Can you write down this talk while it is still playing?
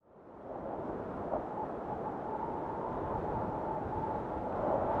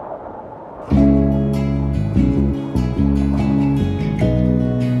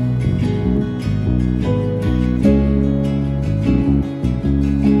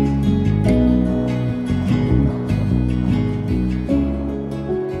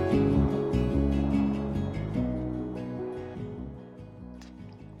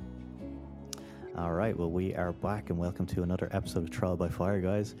back and welcome to another episode of Trial by Fire,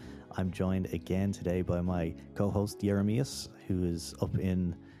 guys. I'm joined again today by my co-host Jeremias, who is up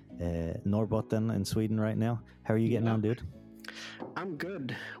in Norrbotten in Sweden right now. How are you getting on, dude? I'm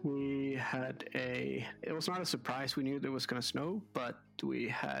good. It was not a surprise. We knew there was going to snow, but we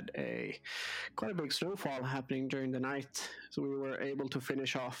had quite a big snowfall happening during the night. So we were able to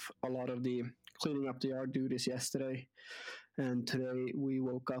finish off a lot of the cleaning up the yard duties yesterday. And today we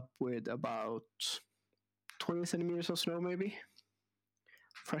woke up with about 20 centimeters of snow, maybe,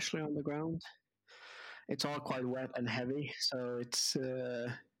 freshly on the ground. It's all quite wet and heavy, so it's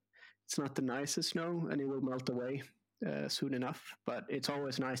not the nicest snow, and it will melt away soon enough. But it's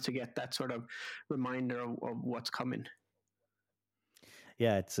always nice to get that sort of reminder of what's coming.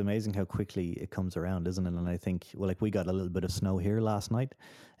 Yeah, it's amazing how quickly it comes around, isn't it? And I think, well, like we got a little bit of snow here last night.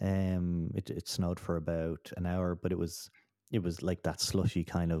 It snowed for about an hour, but it was like that slushy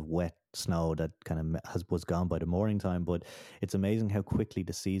kind of wet snow that kind of was gone by the morning time. But it's amazing how quickly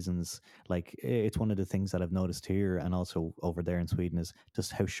the seasons, like it's one of the things that I've noticed here and also over there in Sweden, is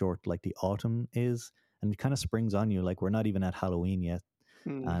just how short like the autumn is, and it kind of springs on you. Like we're not even at Halloween yet,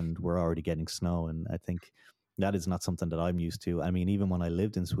 and we're already getting snow. And I think that is not something that I'm used to. I mean, even when I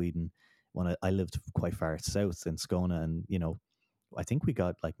lived in Sweden, when I lived quite far south in Skåne, and I think we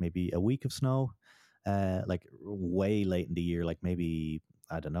got like maybe a week of snow, like way late in the year, like maybe,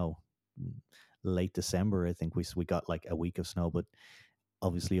 I don't know, late December. I think we got like a week of snow. But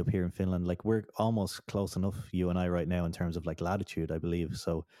obviously up here in Finland, like we're almost close enough, you and I right now, in terms of like latitude, I believe.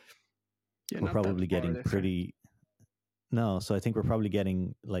 So we're probably getting pretty. No, so I think we're probably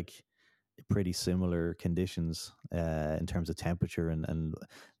getting like pretty similar conditions in terms of temperature and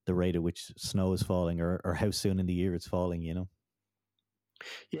the rate at which snow is falling, or how soon in the year it's falling,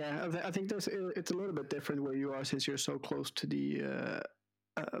 Yeah, I think it's a little bit different where you are, since you're so close to the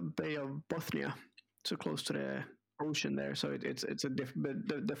Bay of Bothnia, so close to the ocean there. So it's a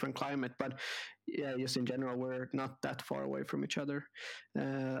different climate. But yeah, just in general, we're not that far away from each other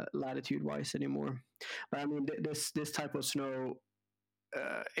latitude wise anymore. But I mean, this type of snow,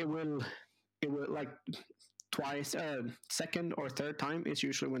 it will like twice, second or third time is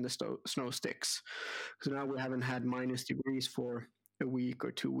usually when the snow sticks. So now we haven't had minus degrees for a week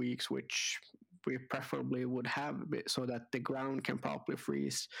or 2 weeks, which we preferably would have, so that the ground can properly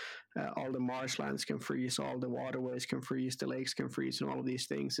freeze, all the marshlands can freeze, all the waterways can freeze, the lakes can freeze, and all of these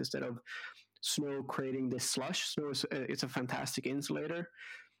things, instead of snow creating this slush. Snow it's a fantastic insulator.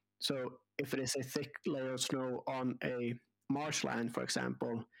 So if it is a thick layer of snow on a marshland, for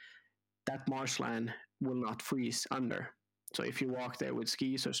example, that marshland will not freeze under. So if you walk there with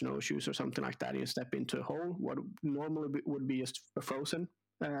skis or snowshoes or something like that, and you step into a hole, what normally would be just a frozen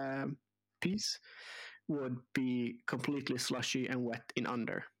piece would be completely slushy and wet in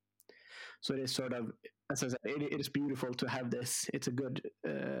under. So it is sort of, as I said, it is beautiful to have this. It's a good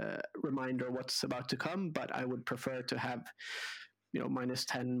reminder of what's about to come, but I would prefer to have, minus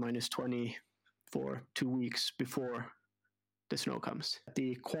 10, minus 20 for 2 weeks before the snow comes.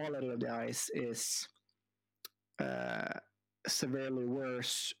 The quality of the ice is severely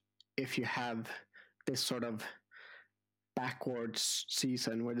worse if you have this sort of backwards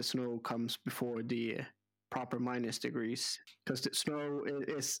season where the snow comes before the proper minus degrees, because the snow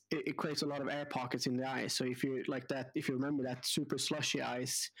it creates a lot of air pockets in the ice. So if you remember that super slushy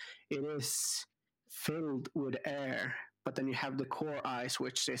ice, it is filled with air, but then you have the core ice,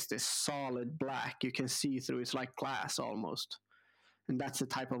 which is this solid black. You can see through. It's like glass almost. And that's the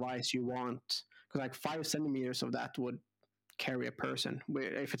type of ice you want. Because like 5 centimeters of that would carry a person.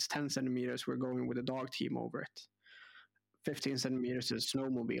 If it's 10 centimeters, we're going with a dog team over it. 15 centimeters is a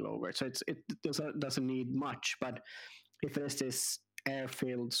snowmobile over it. So it doesn't need much. But if it is this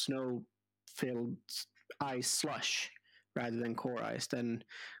air-filled, snow-filled ice slush rather than core ice, then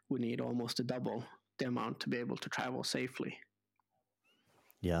we need almost a double the amount to be able to travel safely.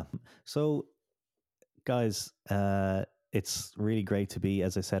 Yeah. So, guys, it's really great to be,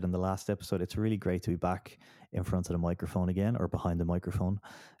 as I said in the last episode, it's really great to be back in front of the microphone again, or behind the microphone.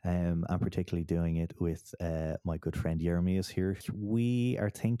 I'm particularly doing it with my good friend Jeremias here. We are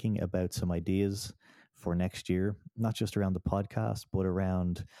thinking about some ideas for next year, not just around the podcast, but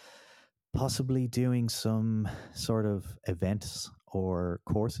around possibly doing some sort of events or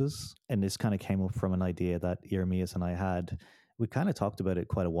courses. And this kind of came up from an idea that Jeremias and I had. We kind of talked about it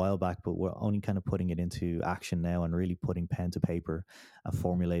quite a while back, but we're only kind of putting it into action now and really putting pen to paper and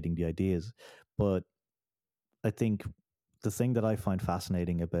formulating the ideas. But I think the thing that I find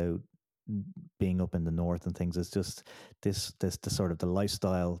fascinating about being up in the north and things is just this the sort of the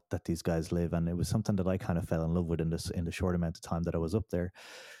lifestyle that these guys live. And it was something that I kind of fell in love with in the short amount of time that I was up there.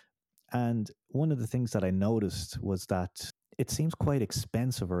 And one of the things that I noticed was that it seems quite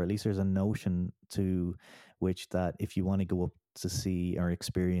expensive, or at least there's a notion to which that if you want to go up to see or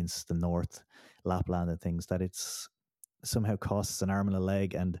experience the North, Lapland and things, that it's somehow costs an arm and a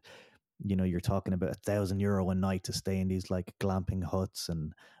leg. And, you know, you're talking about €1,000 a night to stay in these like glamping huts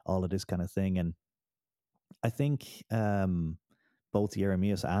and all of this kind of thing. And I think both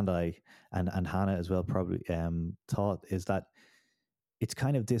Jeremias and I and Hannah as well probably thought is that it's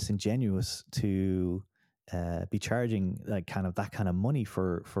kind of disingenuous to be charging like kind of that kind of money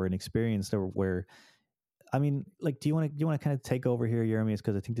for an experience there where I mean, like, do you want to kind of take over here, Jeremias?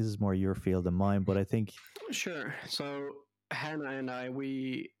 Because I think this is more your field than mine. But I think Sure. So Hannah and I,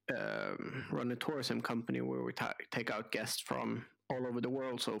 we run a tourism company where we take out guests from all over the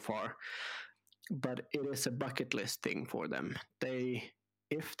world so far. But it is a bucket list thing for them.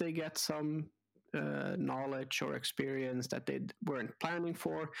 If they get some knowledge or experience that they weren't planning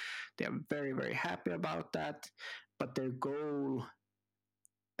for, they are very, very happy about that. But their goal,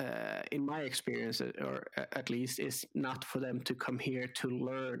 in my experience, or at least, is not for them to come here to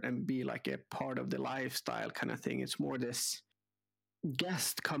learn and be like a part of the lifestyle kind of thing. It's more this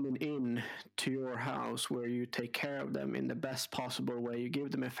guest coming in to your house where you take care of them in the best possible way. You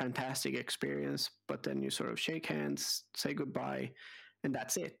give them a fantastic experience, but then you sort of shake hands, say goodbye, and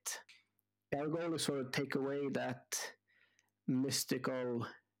that's it. Our goal is sort of take away that mystical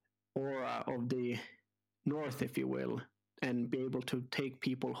aura of the North, if you will, and be able to take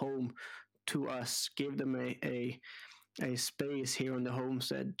people home to us, give them a space here on the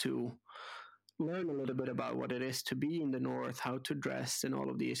homestead to learn a little bit about what it is to be in the North, how to dress, and all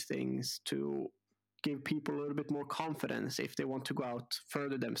of these things, to give people a little bit more confidence if they want to go out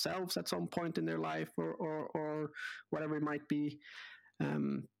further themselves at some point in their life, or whatever it might be.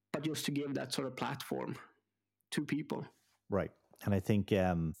 But just to give that sort of platform to people. right. And I think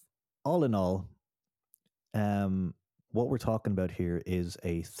all in all, what we're talking about here is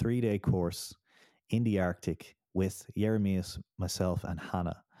a 3-day course in the Arctic with Jeremias, myself, and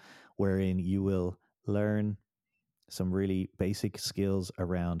Hannah, wherein you will learn some really basic skills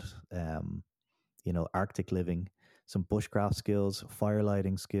around, Arctic living, some bushcraft skills, fire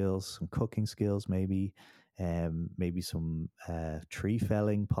lighting skills, some cooking skills, maybe some tree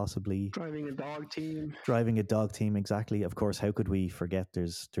felling, possibly Driving a dog team. Driving a dog team, exactly. Of course, how could we forget?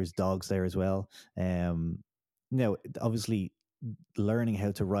 There's dogs there as well. Obviously, learning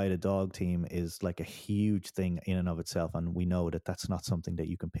how to ride a dog team is like a huge thing in and of itself, and we know that that's not something that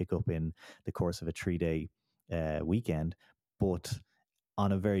you can pick up in the course of a 3-day weekend. But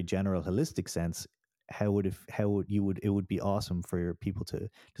on a very general, holistic sense, it would be awesome for your people to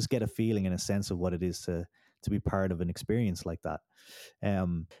just get a feeling and a sense of what it is to be part of an experience like that.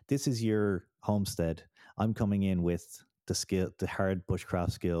 This is your homestead. I'm coming in with the hard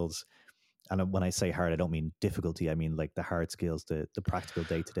bushcraft skills. And when I say hard, I don't mean difficulty. I mean like the hard skills, the practical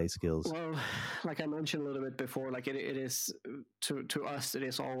day-to-day skills. Well, like I mentioned a little bit before, like it is to us, it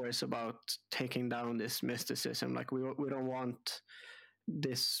is always about taking down this mysticism. Like we don't want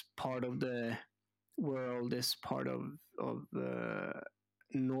this part of the world, this part of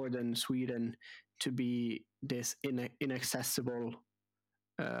northern Sweden, to be this inaccessible,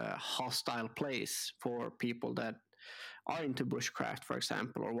 hostile place for people that are into bushcraft, for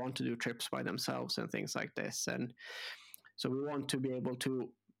example, or want to do trips by themselves and things like this. And so we want to be able to,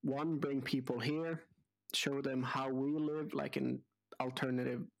 one, bring people here, show them how we live, like an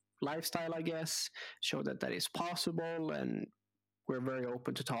alternative lifestyle, I guess, show that is possible, and we're very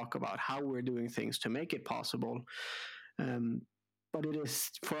open to talk about how we're doing things to make it possible. But it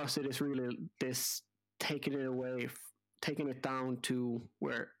is, for us, it is really this taking it away, taking it down to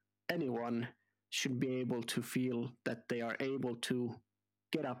where anyone should be able to feel that they are able to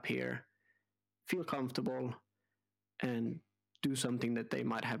get up here, feel comfortable, and do something that they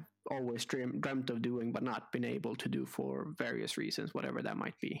might have always dreamt of doing, but not been able to do for various reasons, whatever that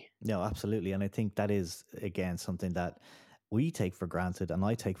might be. No, absolutely. And I think that is, again, something that we take for granted, and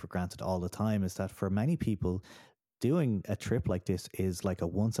I take for granted all the time, is that for many people, doing a trip like this is like a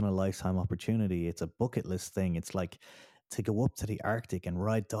once in a lifetime opportunity. It's a bucket list thing. It's like to go up to the Arctic and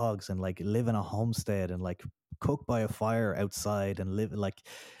ride dogs and like live in a homestead and like cook by a fire outside and live like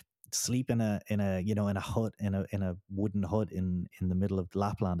sleep in a hut, in a wooden hut in the middle of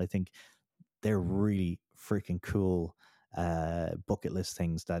Lapland. I think they're really freaking cool bucket list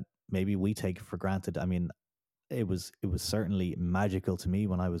things that maybe we take for granted. I mean, it was certainly magical to me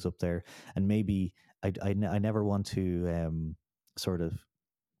when I was up there, and maybe I never want to sort of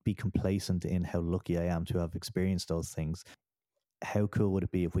be complacent in how lucky I am to have experienced those things. how cool would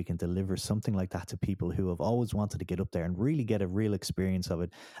it be if we can deliver something like that to people who have always wanted to get up there and really get a real experience of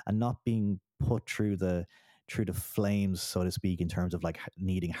it, and not being put through the flames, so to speak, in terms of like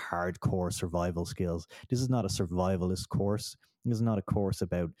needing hardcore survival skills. This is not a survivalist course. This is not a course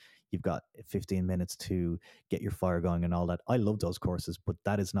about you've got 15 minutes to get your fire going and all that. I love those courses, but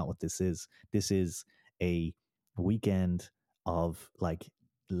that is not what this is. This is a weekend of like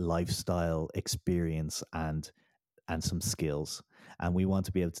lifestyle experience and some skills, and we want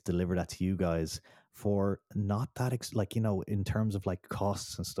to be able to deliver that to you guys for not that like, you know, in terms of like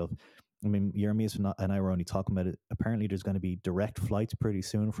costs and stuff. I mean, Jeremy and I were only talking about it. Apparently there's going to be direct flights pretty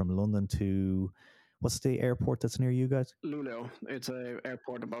soon from London to, what's the airport that's near you guys? Luleå. It's a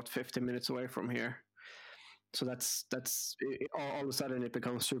airport about 50 minutes away from here. So that's all of a sudden it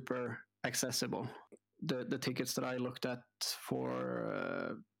becomes super accessible. The tickets that I looked at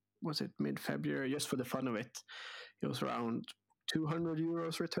for was it mid-February, just for the fun of it, it was around 200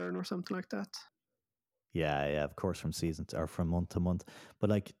 euros return or something like that. Yeah, of course, from season or from month to month. But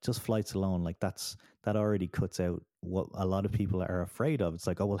like just flights alone, like that already cuts out what a lot of people are afraid of. It's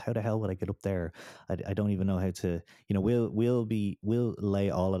like, oh well, how the hell would I get up there? I don't even know how to. You know, we'll lay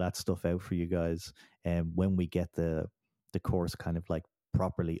all of that stuff out for you guys, and when we get the course kind of like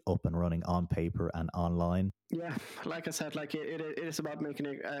properly up and running on paper and online. Yeah, like I said, like it is about making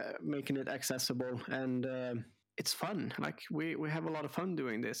it accessible, and it's fun. Like we have a lot of fun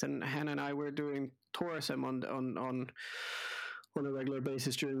doing this, and Hannah and I were doing tourism on a regular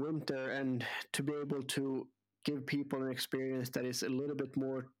basis during winter, and to be able to give people an experience that is a little bit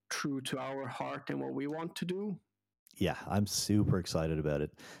more true to our heart and what we want to do. Yeah, I'm super excited about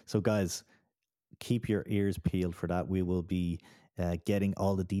it. So guys, keep your ears peeled for that. We will be getting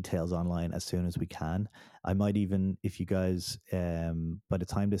all the details online as soon as we can. I might even, if you guys, by the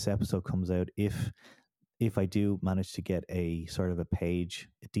time this episode comes out, if I do manage to get a sort of a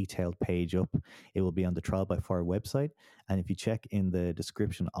detailed page up, it will be on the Trial by Fire website. And if you check in the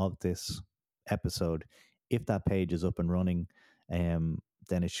description of this episode, if that page is up and running,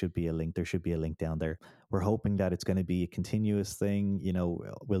 then it should be a link. There should be a link down there. We're hoping that it's going to be a continuous thing. You know,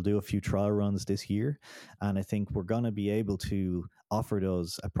 we'll do a few trial runs this year, and I think we're going to be able to offer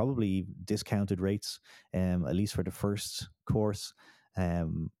those at probably discounted rates, at least for the first course.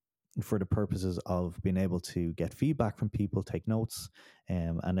 For the purposes of being able to get feedback from people, take notes,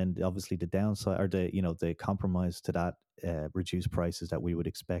 and then obviously the downside or the compromise to that reduced prices that we would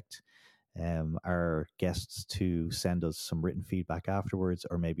expect our guests to send us some written feedback afterwards,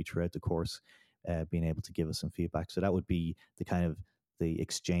 or maybe throughout the course, being able to give us some feedback. So that would be the kind of the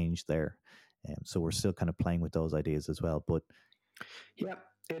exchange there. So we're still kind of playing with those ideas as well. But yeah,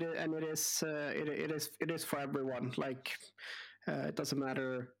 it is, and it is for everyone. Like it doesn't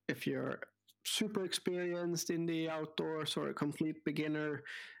matter if you're super experienced in the outdoors or a complete beginner.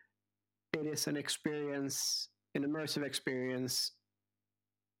 It is an experience, an immersive experience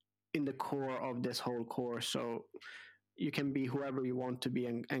in the core of this whole course. So you can be whoever you want to be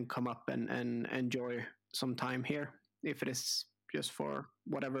and come up and enjoy some time here. If it is just for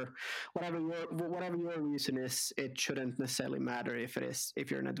whatever your reason is, it shouldn't necessarily matter if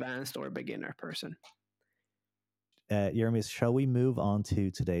you're an advanced or a beginner person. Jeremy, shall we move on to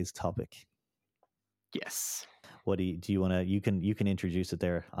today's topic? Yes. What do you want to? You can introduce it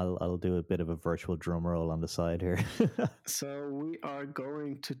there. I'll do a bit of a virtual drum roll on the side here. So we are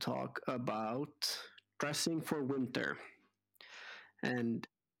going to talk about dressing for winter, and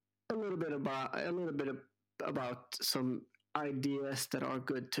a little bit about some ideas that are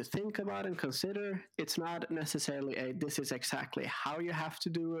good to think about and consider. It's not necessarily this is exactly how you have to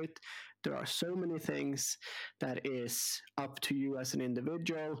do it. There are so many things that is up to you as an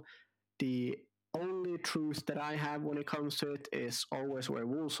individual. The only truth that I have when it comes to it is always wear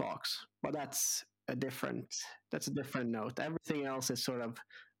wool socks, but that's a different note. Everything else is sort of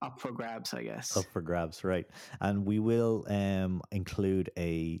up for grabs, I guess. Up for grabs, right? And we will include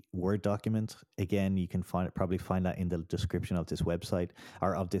a Word document. Again, you can probably find that in the description of this website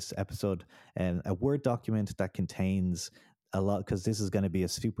or of this episode. And a Word document that contains a lot, because this is going to be a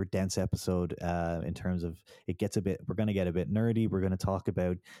super dense episode in terms of we're going to get a bit nerdy. We're going to talk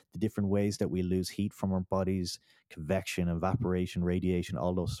about the different ways that we lose heat from our bodies, convection, evaporation, radiation,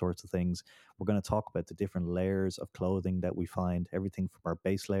 all those sorts of things. We're going to talk about the different layers of clothing that we find, everything from our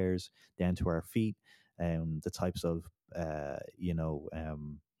base layers down to our feet, the types of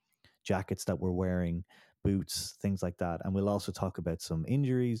jackets that we're wearing, boots, things like that. And we'll also talk about some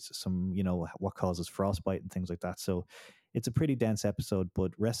injuries, some, what causes frostbite and things like that. So it's a pretty dense episode,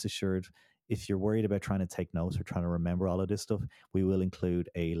 but rest assured, if you're worried about trying to take notes or trying to remember all of this stuff, we will include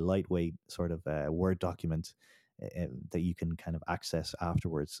a lightweight sort of Word document that you can kind of access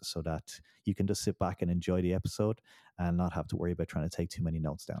afterwards, so that you can just sit back and enjoy the episode and not have to worry about trying to take too many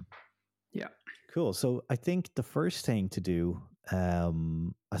notes down. Yeah. Cool. So I think the first thing to do,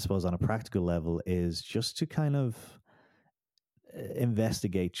 I suppose, on a practical level, is just to kind of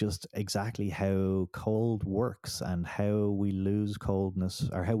investigate just exactly how cold works and how we lose coldness,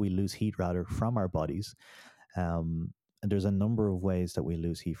 or how we lose heat rather, from our bodies. And there's a number of ways that we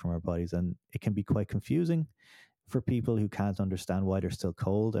lose heat from our bodies, and it can be quite confusing for people who can't understand why they're still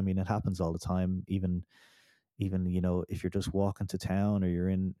cold. I mean, it happens all the time. Even if you're just walking to town, or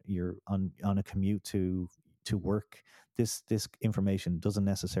you're on a commute to work, this information doesn't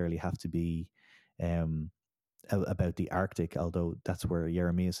necessarily have to be um, about the Arctic, although that's where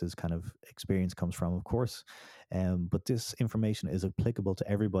Jeremias's kind of experience comes from, of course. But this information is applicable to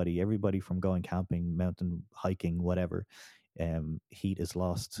everybody from going camping, mountain hiking, whatever. Heat is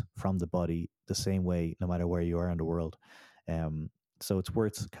lost from the body the same way, no matter where you are in the world. So it's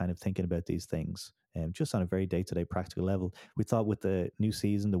worth kind of thinking about these things, just on a very day-to-day practical level. We thought with the new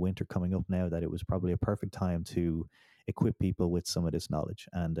season, the winter coming up now, that it was probably a perfect time to equip people with some of this knowledge,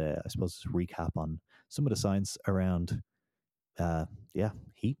 and I suppose just recap on some of the science around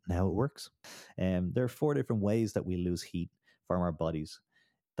heat and how it works. There are 4 different ways that we lose heat from our bodies.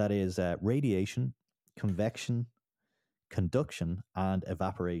 That is radiation, convection, conduction, and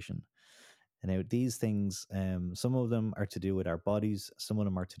evaporation. And now these things, some of them are to do with our bodies, some of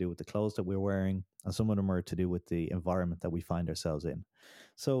them are to do with the clothes that we're wearing, and some of them are to do with the environment that we find ourselves in.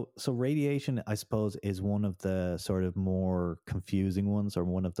 So radiation, I suppose, is one of the sort of more confusing ones, or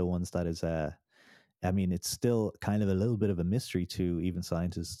one of the ones that is I mean, it's still kind of a little bit of a mystery to even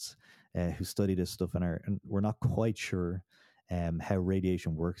scientists who study this stuff, and we're not quite sure how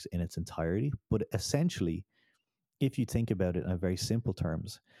radiation works in its entirety. But essentially, if you think about it in very simple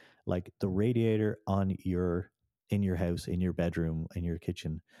terms, like the radiator in your house, in your bedroom, in your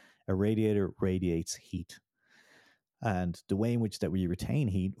kitchen, a radiator radiates heat. And the way in which that we retain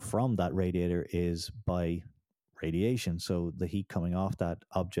heat from that radiator is by radiation. So the heat coming off that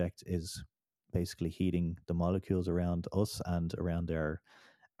object is basically heating the molecules around us and around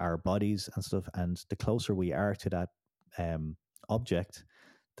our bodies and stuff. And the closer we are to that object,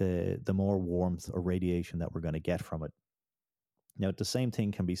 the more warmth or radiation that we're going to get from it. Now, the same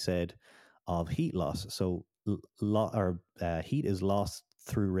thing can be said of heat loss. So heat is lost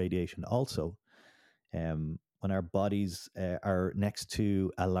through radiation also. When our bodies are next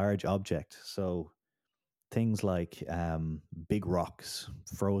to a large object, so things like big rocks,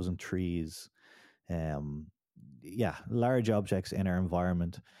 frozen trees, large objects in our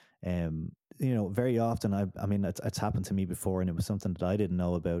environment. Very often, I mean, it's happened to me before, and it was something that I didn't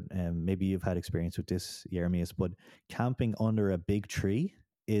know about. Maybe you've had experience with this, Jeremias, but camping under a big tree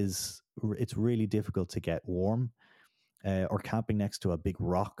it's really difficult to get warm. Or camping next to a big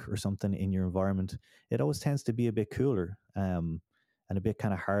rock or something in your environment, it always tends to be a bit cooler, and a bit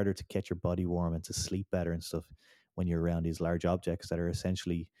kind of harder to get your body warm and to sleep better and stuff when you're around these large objects that are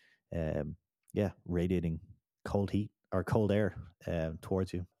essentially, radiating cold heat or cold air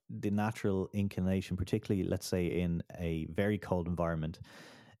towards you. The natural inclination, particularly, let's say, in a very cold environment,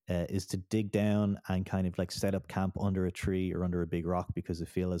 is to dig down and kind of like set up camp under a tree or under a big rock, because they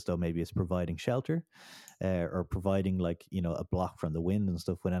feel as though maybe it's providing shelter, or providing, like, a block from the wind and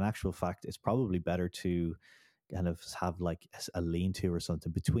stuff, when in actual fact it's probably better to kind of have like a lean-to or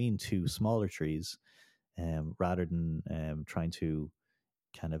something between 2 smaller trees, rather than trying to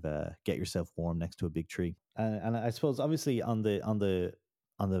kind of get yourself warm next to a big tree. And I suppose, obviously, on the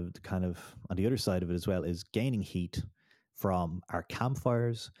kind of on the other side of it as well, is gaining heat from our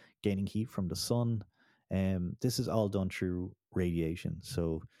campfires, gaining heat from the sun. This is all done through radiation.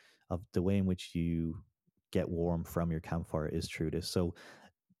 So of the way in which you get warm from your campfire is through this. So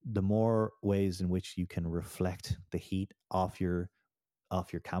the more ways in which you can reflect the heat off your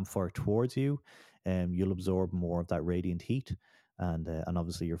campfire towards you, you'll absorb more of that radiant heat, and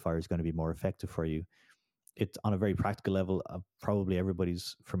obviously your fire is going to be more effective for you. It's on a very practical level. Probably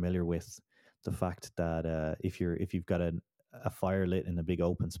everybody's familiar with the fact that if you've got a fire lit in a big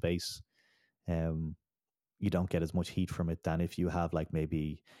open space, you don't get as much heat from it than if you have, like,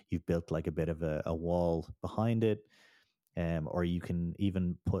 maybe you've built like a bit of a wall behind it, or you can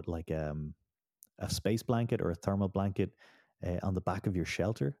even put like a space blanket or a thermal blanket on the back of your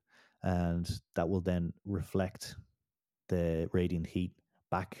shelter, and that will then reflect the radiant heat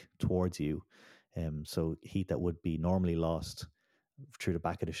back towards you. So heat that would be normally lost through the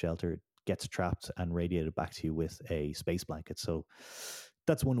back of the shelter gets trapped and radiated back to you with a space blanket. So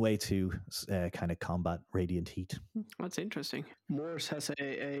that's one way to kind of combat radiant heat. That's interesting. Morse has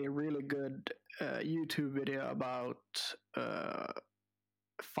a really good YouTube video about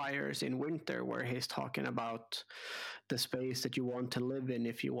fires in winter, where he's talking about the space that you want to live in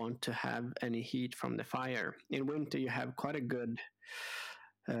if you want to have any heat from the fire. In winter, you have quite a good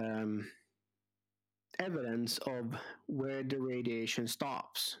evidence of where the radiation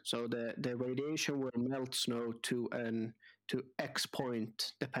stops. So the radiation will melt snow to X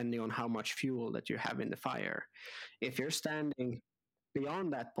point, depending on how much fuel that you have in the fire. If you're standing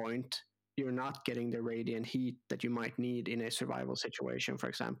beyond that point, you're not getting the radiant heat that you might need in a survival situation, for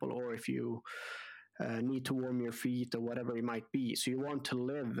example, or if you need to warm your feet or whatever it might be. So you want to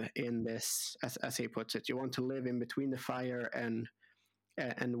live in this, as he puts it, you want to live in between the fire and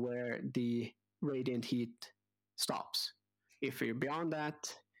where the radiant heat stops. If you're beyond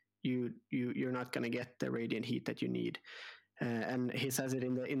that, you're not going to get the radiant heat that you need. And he says it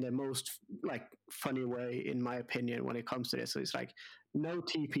in the most like funny way, in my opinion, when it comes to this. So it's like, no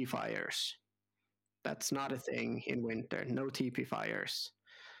TP fires. That's not a thing in winter. No TP fires.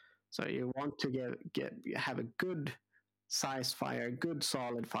 So you want to have a good sized fire, good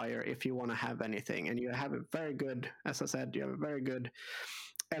solid fire, if you want to have anything. And you have a very good, as I said, you have a very good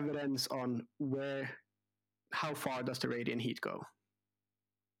evidence on how far does the radiant heat go.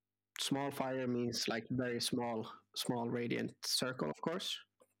 Small fire means like very small radiant circle, of course,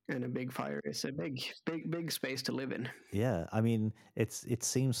 and a big fire is a big space to live in. Yeah, I mean, it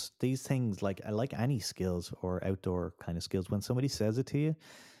seems these things, like any skills or outdoor kind of skills, when somebody says it to you,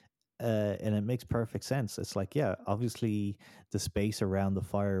 and it makes perfect sense. It's like, yeah, obviously the space around the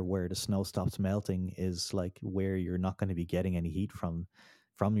fire where the snow stops melting is like where you're not going to be getting any heat from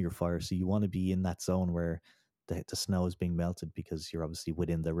your fire. So you want to be in that zone where the snow is being melted, because you're obviously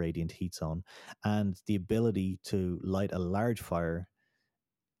within the radiant heat zone. And the ability to light a large fire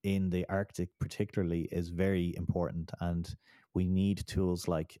in the Arctic particularly is very important, and we need tools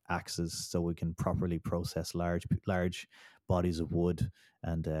like axes so we can properly process large bodies of wood,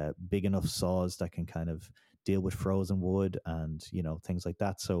 and big enough saws that can kind of deal with frozen wood and things like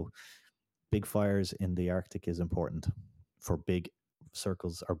that. So big fires in the Arctic is important for big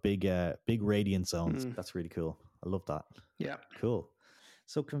circles or big radiant zones. That's really cool. I love that. Yeah, cool.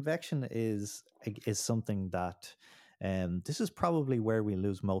 So convection is something that this is probably where we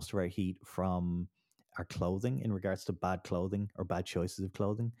lose most of our heat from our clothing, in regards to bad clothing or bad choices of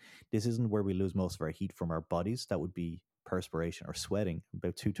clothing. This isn't where we lose most of our heat from our bodies. That would be perspiration or sweating.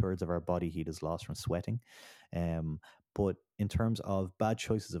 About 2/3 of our body heat is lost from sweating. But in terms of bad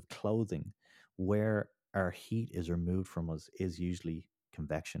choices of clothing, where our heat is removed from us is usually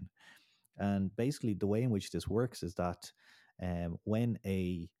convection. And basically, the way in which this works is that when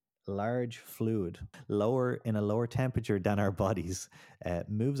a large fluid in a lower temperature than our bodies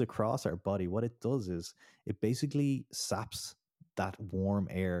moves across our body, what it does is it basically saps that warm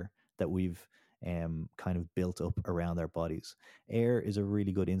air that we've kind of built up around our bodies. Air is a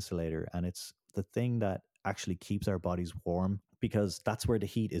really good insulator, and it's the thing that actually keeps our bodies warm, because that's where the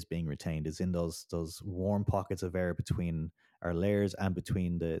heat is being retained, is in those warm pockets of air between our layers and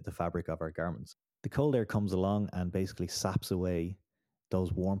between the fabric of our garments. The cold air comes along and basically saps away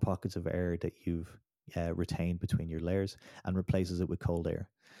those warm pockets of air that you've retained between your layers and replaces it with cold air.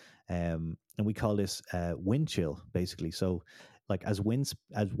 And we call this wind chill, basically. So like as wind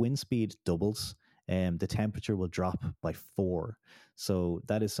speed doubles, the temperature will drop by 4. So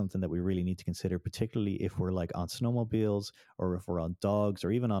that is something that we really need to consider, particularly if we're like on snowmobiles, or if we're on dogs,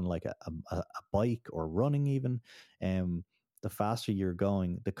 or even on like a bike or running even. The faster you're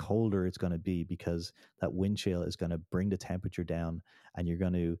going, the colder it's going to be, because that wind chill is going to bring the temperature down, and you're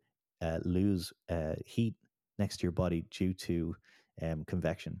going to lose heat next to your body due to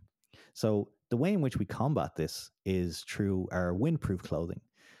convection. So the way in which we combat this is through our windproof clothing.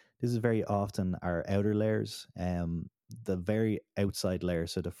 This is very often our outer layers, the very outside layer.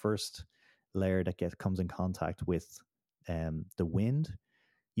 So the first layer that comes in contact with the wind,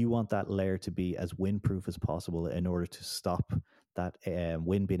 you want that layer to be as windproof as possible in order to stop that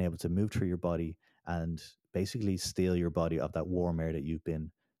wind being able to move through your body and basically steal your body of that warm air that you've been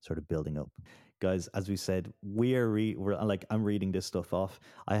sort of building up. Guys, as we said, we're like, I'm reading this stuff off.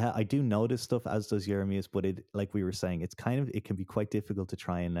 I do know this stuff, as does Jeremias, but it, like we were saying, it can be quite difficult to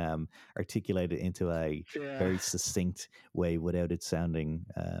try and articulate it into a very succinct way without it sounding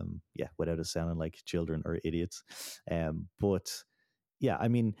like children or idiots. But yeah, I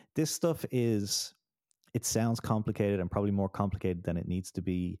mean, this stuff it sounds complicated, and probably more complicated than it needs to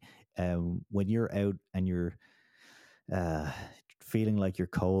be. When you're out and you're feeling like you're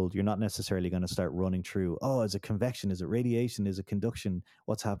cold, you're not necessarily going to start running through, oh, is it convection? Is it radiation? Is it conduction?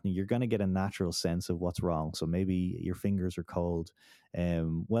 What's happening? You're going to get a natural sense of what's wrong. So maybe your fingers are cold.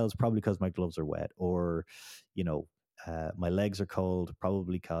 Well, it's probably because my gloves are wet, or, my legs are cold,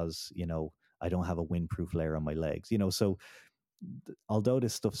 probably because, I don't have a windproof layer on my legs, so although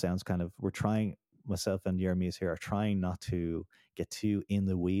this stuff sounds kind of, we're trying, myself and Jeremias here are trying not to get too in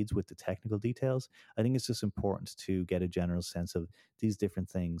the weeds with the technical details. I think it's just important to get a general sense of these different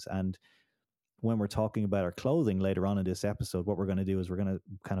things. And when we're talking about our clothing later on in this episode, what we're going to do is we're going to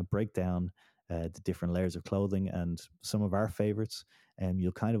kind of break down the different layers of clothing and some of our favorites, and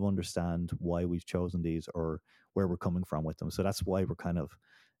you'll kind of understand why we've chosen these or where we're coming from with them. So that's why we're kind of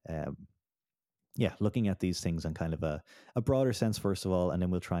looking at these things in kind of a broader sense, first of all, and then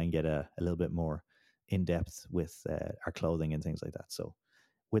we'll try and get a little bit more in depth with our clothing and things like that. So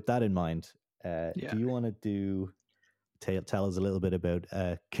with that in mind, do you want to tell us a little bit about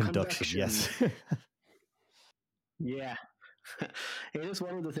conduction? Yes. Yeah. It is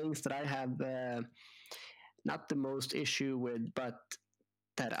one of the things that I have not the most issue with, but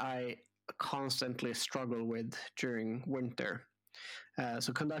that I constantly struggle with during winter.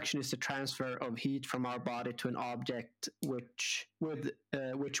 So conduction is the transfer of heat from our body to an object which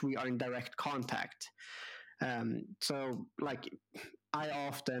we are in direct contact. So like I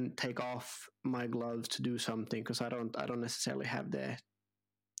often take off my gloves to do something because I don't necessarily have the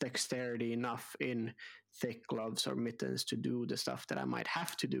dexterity enough in thick gloves or mittens to do the stuff that I might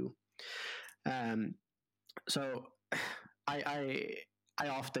have to do. So I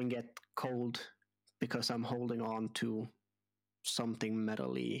often get cold because I'm holding on to something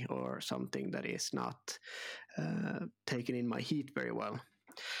metally or something that is not taking in my heat very well.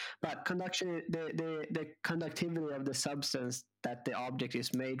 But conduction, the conductivity of the substance that the object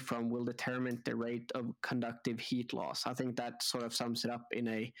is made from will determine the rate of conductive heat loss. I think that sort of sums it up in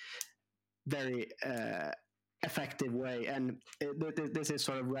a very effective way. And this is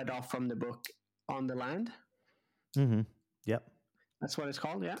sort of read off from the book On the Land. Mm-hmm. Yep. That's what it's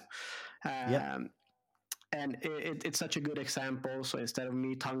called, yeah. Yep. And it's such a good example. So instead of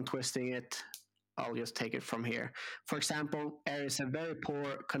me tongue twisting it, I'll just take it from here. For example, air is a very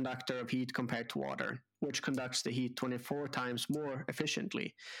poor conductor of heat compared to water, which conducts the heat 24 times more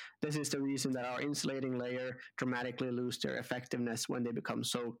efficiently. This is the reason that our insulating layer dramatically lose their effectiveness when they become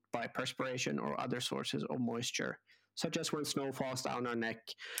soaked by perspiration or other sources of moisture, such as when snow falls down our neck,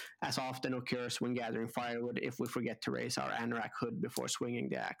 as often occurs when gathering firewood if we forget to raise our anorak hood before swinging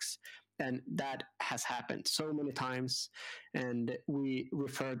the axe. And that has happened so many times, and we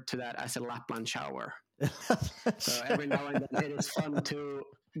referred to that as a Lapland shower. So every now and then it is fun to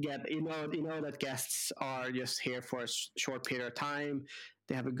get, you know that guests are just here for a short period of time.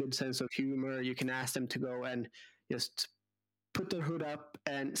 They have a good sense of humor. You can ask them to go and just put their hood up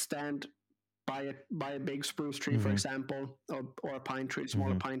and stand by a big spruce tree, for example, or a pine tree,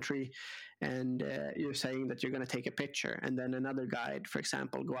 smaller pine tree, and you're saying that you're going to take a picture, and then another guide, for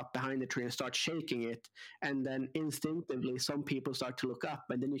example, go up behind the tree and start shaking it, and then instinctively some people start to look up,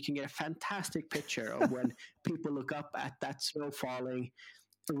 and then you can get a fantastic picture of when people look up at that snow falling,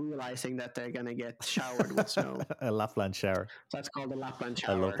 realizing that they're going to get showered with snow. A Lapland shower. That's called a Lapland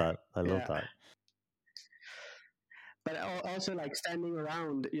shower. I love that. I love that. But also, like standing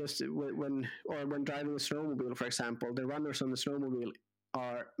around just when driving a snowmobile, for example, the runners on the snowmobile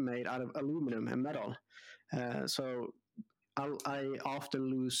are made out of aluminum and metal. So I often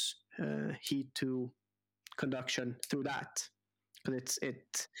lose heat to conduction through that. Because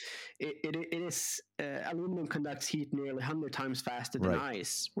it is aluminum conducts heat nearly 100 times faster than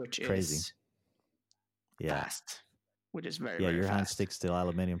ice, which crazy. Is fast, which is very your fast. hand sticks to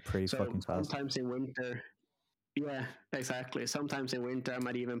aluminium pretty fucking fast. Sometimes in winter. Yeah, exactly. Sometimes in winter, I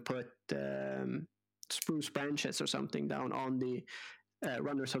might even put spruce branches or something down on the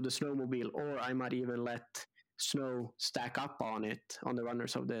runners of the snowmobile, or I might even let snow stack up on it, on the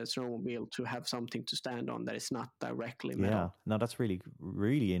runners of the snowmobile, to have something to stand on that is not directly metal. Yeah, no, that's really,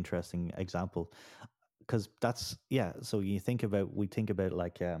 really interesting example, because that's, so we think about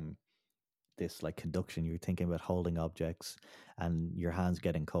like this like conduction, you're thinking about holding objects and your hands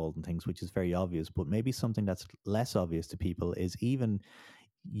getting cold and things, which is very obvious, but maybe something that's less obvious to people is even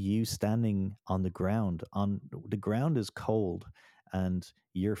you standing on the ground. On the ground is cold and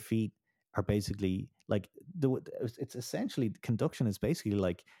your feet are basically like it's essentially, conduction is basically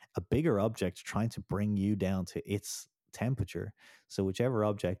like a bigger object trying to bring you down to its temperature. So whichever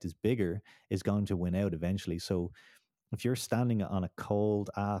object is bigger is going to win out eventually. So if you're standing on a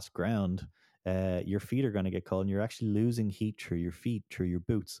cold ass ground, your feet are going to get cold, and you're actually losing heat through your feet, through your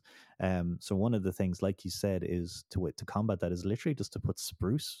boots. So one of the things, like you said, is to combat that is literally just to put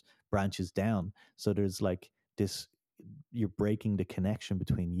spruce branches down. So there's like this, you're breaking the connection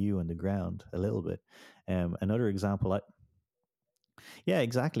between you and the ground a little bit. Another example, yeah,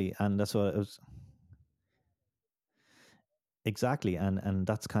 exactly, and that's what it was. Exactly, and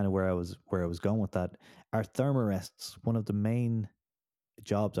that's kind of where I was going with that. Our thermarests, one of the main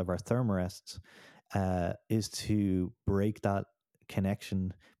jobs of our thermarests, is to break that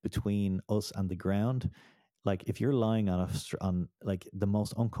connection between us and the ground. Like if you're lying on like the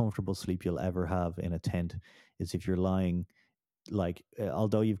most uncomfortable sleep you'll ever have in a tent is if you're lying, like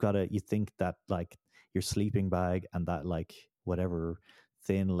although you think that like your sleeping bag and that like whatever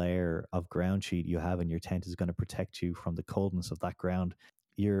thin layer of ground sheet you have in your tent is going to protect you from the coldness of that ground,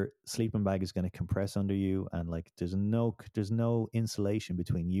 your sleeping bag is going to compress under you, and like there's no insulation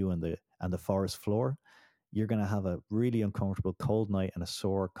between you and the forest floor. You're going to have a really uncomfortable cold night and a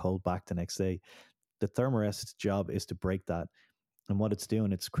sore cold back the next day. The thermarest's job is to break that, and what it's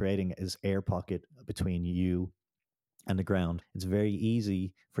doing, it's creating is air pocket between you and the ground. It's very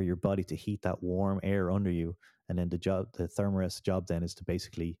easy for your body to heat that warm air under you. And then the thermarest's job then is to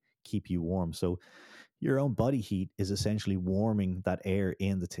basically keep you warm. So your own body heat is essentially warming that air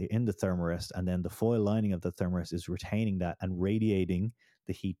in the thermarest, and then the foil lining of the thermarest is retaining that and radiating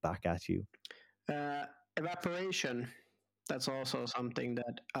the heat back at you. Uh, Evaporation. That's also something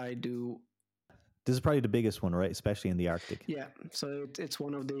that I do. This is probably the biggest one, right? Especially in the Arctic. Yeah, so it's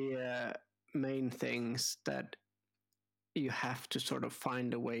one of the main things that you have to sort of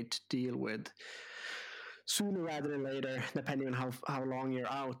find a way to deal with sooner rather than later, depending on how long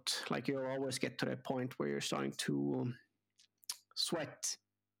you're out. Like you'll always get to that point where you're starting to sweat,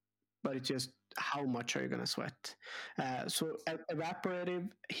 but it's just how much are you going to sweat? So evaporative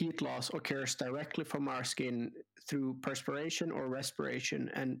heat loss occurs directly from our skin through perspiration or respiration,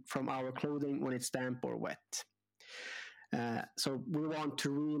 and from our clothing when it's damp or wet. So we want to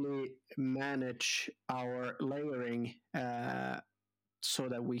really manage our layering so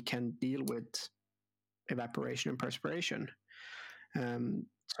that we can deal with evaporation and perspiration.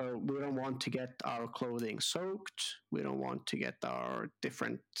 So we don't want to get our clothing soaked. We don't want to get our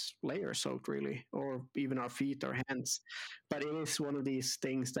different layers soaked, really, or even our feet or hands. But it is one of these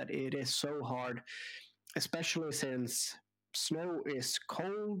things that it is so hard, especially since snow is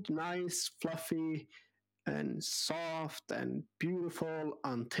cold, nice, fluffy, and soft and beautiful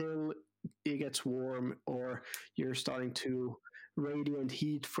until it gets warm or you're starting to radiant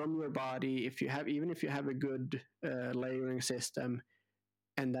heat from your body. If you have, even if you have a good layering system,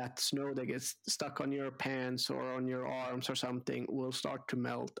 and that snow that gets stuck on your pants or on your arms or something will start to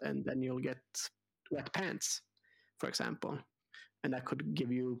melt, and then you'll get wet pants, for example, and that could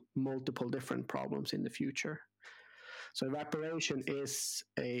give you multiple different problems in the future. So evaporation is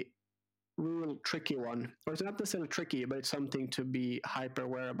a real tricky one, or it's not necessarily tricky, but it's something to be hyper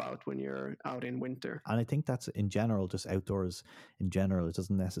aware about when you're out in winter. And I think that's in general, just outdoors in general. It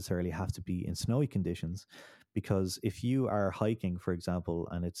doesn't necessarily have to be in snowy conditions, because if you are hiking, for example,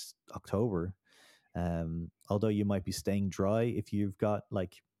 and it's October, although you might be staying dry, if you've got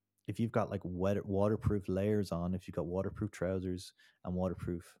like waterproof layers on, if you've got waterproof trousers and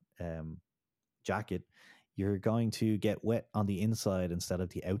waterproof jacket, you're going to get wet on the inside instead of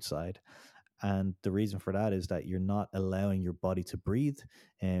the outside. And the reason for that is that you're not allowing your body to breathe.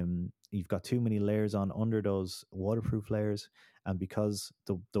 You've got too many layers on under those waterproof layers. And because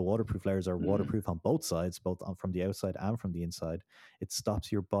the waterproof layers are waterproof on both sides, both from the outside and from the inside, it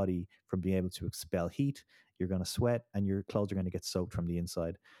stops your body from being able to expel heat. You're going to sweat and your clothes are going to get soaked from the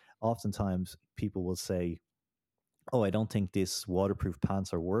inside. Oftentimes, people will say, "Oh, I don't think this waterproof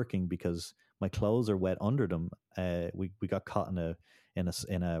pants are working because my clothes are wet under them. We got caught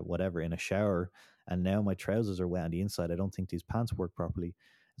in a whatever, in a shower, and now my trousers are wet on the inside. I don't think these pants work properly."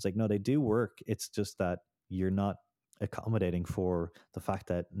 It's like, no, they do work. It's just that you're not accommodating for the fact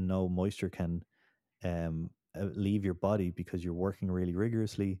that no moisture can leave your body because you're working really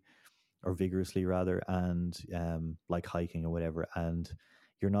rigorously, or vigorously rather, and like hiking or whatever, and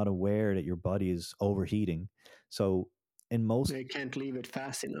you're not aware that your body is overheating. So in most, You can't leave it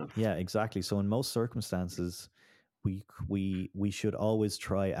fast enough. yeah, exactly. So in most circumstances, we should always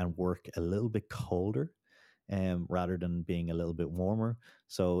try and work a little bit colder, rather than being a little bit warmer.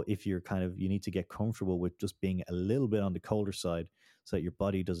 So if you're you need to get comfortable with just being a little bit on the colder side, so that your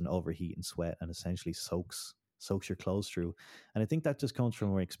body doesn't overheat and sweat and essentially soaks your clothes through. And I think that just comes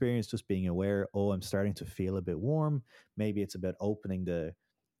from our experience, just being aware. Oh, I'm starting to feel a bit warm. Maybe it's about opening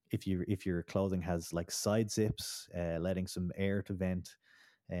if your clothing has like side zips, letting some air to vent,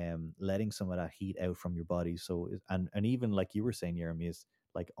 letting some of that heat out from your body. So and even like you were saying, Jeremy, is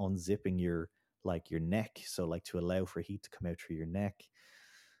like unzipping your neck, so like to allow for heat to come out through your neck.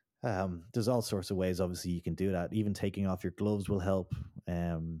 There's all sorts of ways, obviously, you can do that. Even taking off your gloves will help.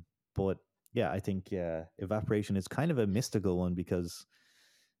 But yeah, I think evaporation is kind of a mystical one because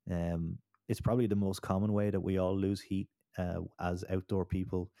it's probably the most common way that we all lose heat as outdoor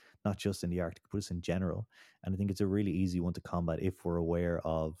people, not just in the Arctic, but it's in general. And I think it's a really easy one to combat if we're aware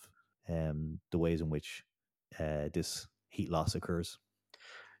of the ways in which this heat loss occurs.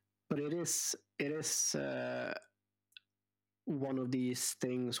 But it is one of these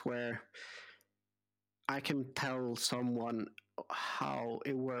things where I can tell someone how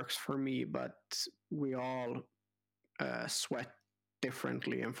it works for me, but we all sweat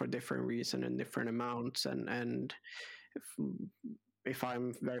differently and for different reasons and different amounts. And if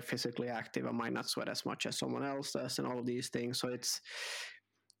I'm very physically active, I might not sweat as much as someone else does, and all of these things. So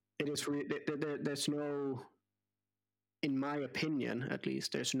there's no, in my opinion, at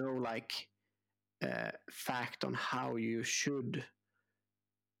least, there's no like fact on how you should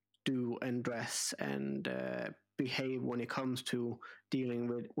do and dress and behave when it comes to dealing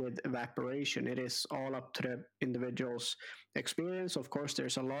with evaporation. It is all up to the individual's experience. Of course,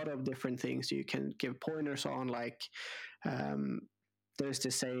 there's a lot of different things you can give pointers on, like there's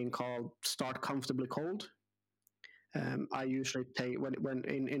this saying called "start comfortably cold." I usually take when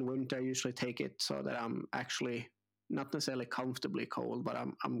in winter, I usually take it so that I'm actually not necessarily comfortably cold, but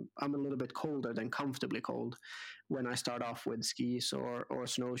I'm a little bit colder than comfortably cold when I start off with skis or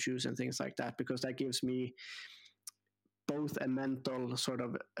snowshoes and things like that, because that gives me both a mental sort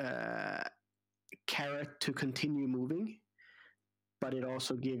of carrot to continue moving, but it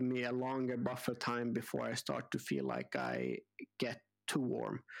also gives me a longer buffer time before I start to feel like I get too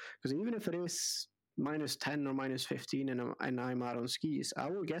warm. Because even if it is -10 or -15 and I'm out on skis, I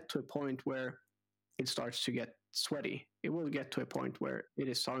will get to a point where it starts to get sweaty. It will get to a point where it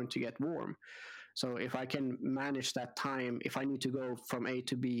is starting to get warm. So if I can manage that time, if I need to go from A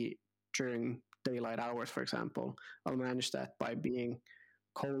to B during daylight hours, for example, I'll manage that by being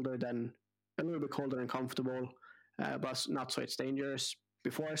a little bit colder and comfortable, but not so it's dangerous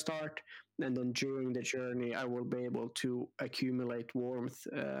before I start. And then during the journey, I will be able to accumulate warmth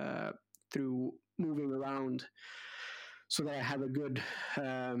through moving around, so that I have a good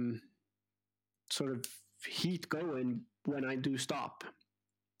sort of heat going when I do stop.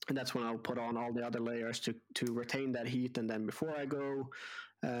 And that's when I'll put on all the other layers to retain that heat. And then before I go,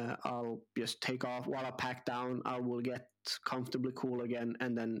 I'll just take off. While I pack down, I will get comfortably cool again,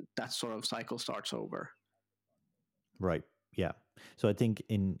 and then that sort of cycle starts over. Right. Yeah. So I think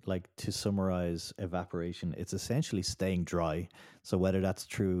to summarize evaporation, it's essentially staying dry. So whether that's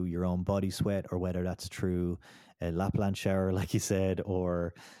through your own body sweat or whether that's through a Lapland shower, like you said,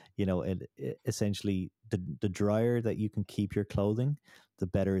 or, essentially the drier that you can keep your clothing, the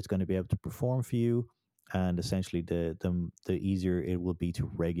better it's going to be able to perform for you. And essentially the easier it will be to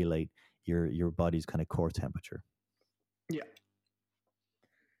regulate your body's kind of core temperature. Yeah.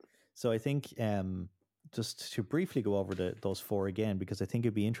 So I think just to briefly go over those four again, because I think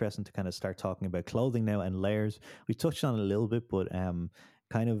it'd be interesting to kind of start talking about clothing now and layers. We touched on it a little bit, but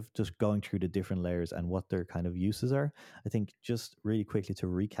kind of just going through the different layers and what their kind of uses are. I think just really quickly to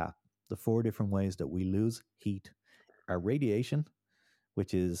recap, the four different ways that we lose heat are radiation,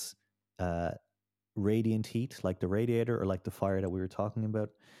 which is radiant heat, like the radiator or like the fire that we were talking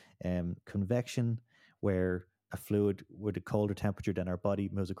about. Convection, where a fluid with a colder temperature than our body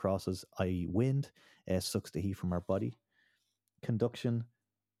moves across us, i.e. wind, sucks the heat from our body. Conduction,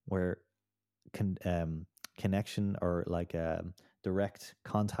 where connection or like direct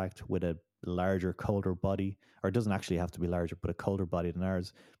contact with a larger, colder body, or it doesn't actually have to be larger, but a colder body than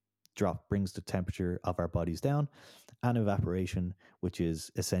ours, brings the temperature of our bodies down. And evaporation, which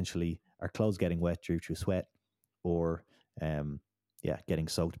is essentially our clothes getting wet due to sweat or getting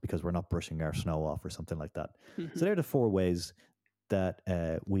soaked because we're not brushing our snow off or something like that. Mm-hmm. So they're the four ways that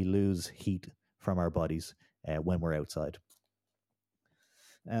we lose heat from our bodies when we're outside.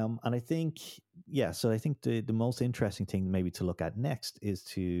 And I think, so I think the most interesting thing maybe to look at next is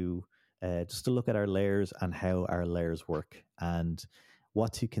to just to look at our layers and how our layers work and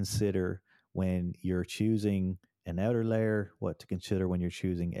what to consider when you're choosing an outer layer, what to consider when you're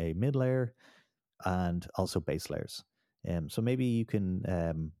choosing a mid layer, and also base layers. So maybe you can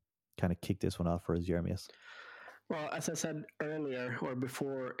kind of kick this one off for us, Jeremias. Well, as I said earlier or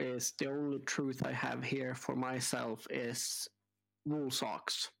before, is the only truth I have here for myself is wool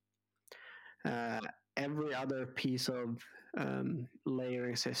socks. Every other piece of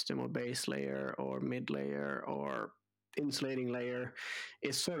layering system or base layer or mid layer or insulating layer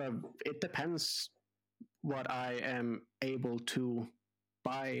is sort of, it depends what I am able to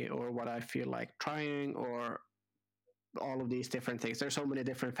buy or what I feel like trying, or all of these different things. There's so many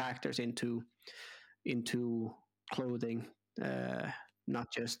different factors into clothing, not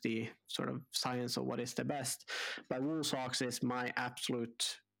just the sort of science of what is the best. But wool socks is my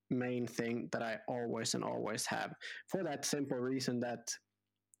absolute main thing that I always and always have, for that simple reason that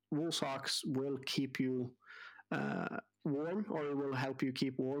wool socks will keep you warm, or it will help you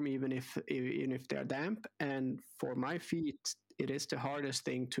keep warm even if they're damp. And for my feet, it is the hardest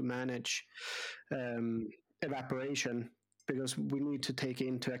thing to manage um, evaporation, because we need to take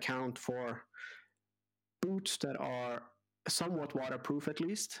into account for boots that are somewhat waterproof, at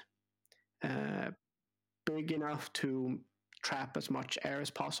least, uh, big enough to trap as much air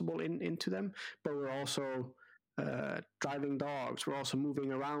as possible into them. But we're also driving dogs. We're also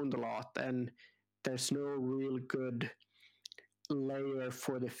moving around a lot, and there's no real good layer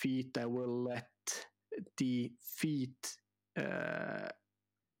for the feet that will let the feet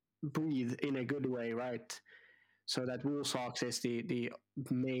breathe in a good way, right? So that wool socks is the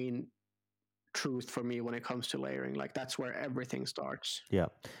main truth for me when it comes to layering. Like, that's where everything starts. Yeah,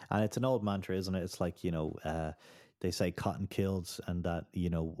 and it's an old mantra, isn't it? It's like, they say cotton kills, and that,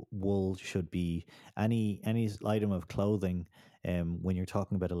 wool should be any item of clothing. When you're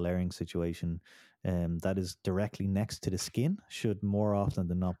talking about a layering situation, that is directly next to the skin should more often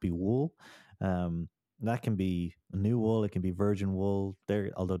than not be wool. That can be new wool, it can be virgin wool.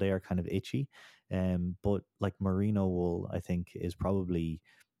 Although they are kind of itchy, but like merino wool, I think is probably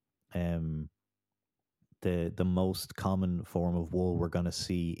um the most common form of wool we're going to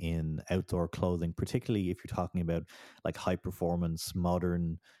see in outdoor clothing, particularly if you're talking about like high performance,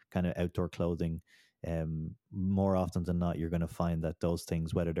 modern kind of outdoor clothing. More often than not, you're going to find that those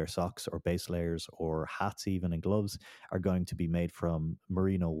things, whether they're socks or base layers or hats, even, and gloves, are going to be made from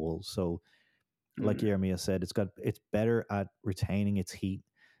merino wool. So, like Jeremiah said, it's better at retaining its heat,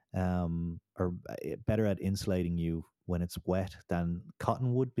 or better at insulating you when it's wet than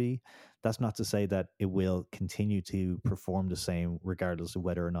cotton would be. That's not to say that it will continue to perform the same regardless of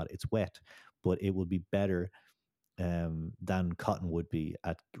whether or not it's wet, but it will be better than cotton would be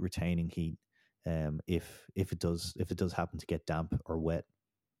at retaining heat, if it does happen to get damp or wet.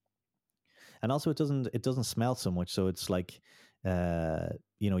 And also, it doesn't smell so much, so it's like,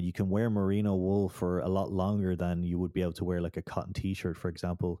 you can wear merino wool for a lot longer than you would be able to wear like a cotton t-shirt, for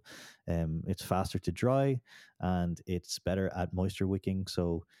example. It's faster to dry, and it's better at moisture wicking,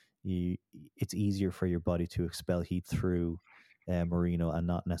 so it's easier for your body to expel heat through merino and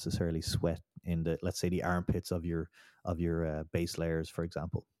not necessarily sweat in the, let's say, the armpits of your base layers, for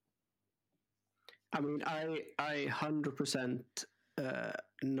example. I mean, I 100%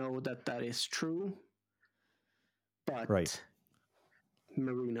 know that is true, but Right.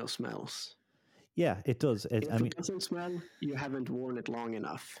 merino smells. Yeah, it does. If it doesn't smell, you haven't worn it long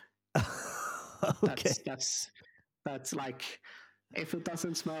enough. Okay. That's like, if it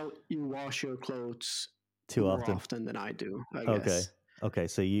doesn't smell, you wash your clothes Too more often than I do, I Okay. guess. Okay.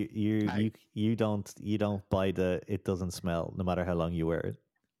 So you don't buy the it doesn't smell no matter how long you wear it.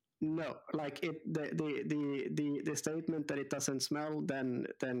 No, like the statement that it doesn't smell, then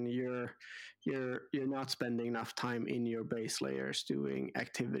you're not spending enough time in your base layers doing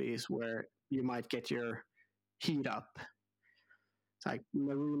activities where you might get your heat up. It's like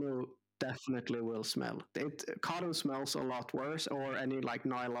merino definitely will smell. Cotton smells a lot worse, or any like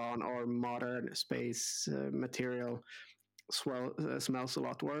nylon or modern space material smells a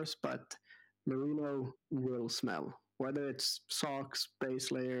lot worse. But merino will smell, whether it's socks,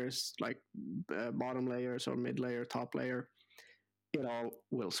 base layers, like bottom layers, or mid layer, top layer. It all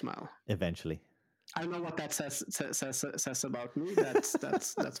will smell Eventually. I don't know what that says about me. That's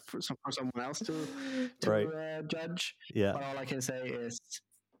for someone else to Right. Judge. Yeah. But all I can say is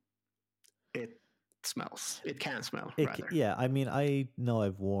it smells. It can smell, rather. Yeah, I mean, I know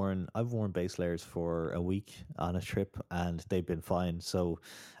I've worn base layers for a week on a trip, and they've been fine. So,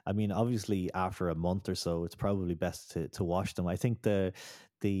 I mean, obviously after a month or so, it's probably best to wash them. I think the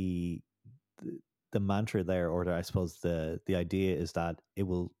the mantra there, or I suppose the idea is that it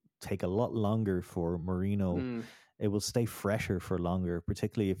will take a lot longer for merino. It will stay fresher for longer,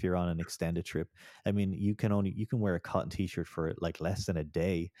 particularly if you're on an extended trip. I mean, you can wear a cotton t-shirt for like less than a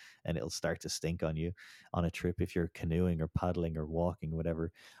day, and it'll start to stink on you on a trip if you're canoeing or paddling or walking,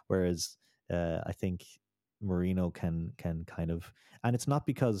 whatever. Whereas I think merino can kind of, and it's not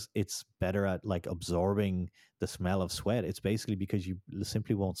because it's better at like absorbing the smell of sweat. It's basically because you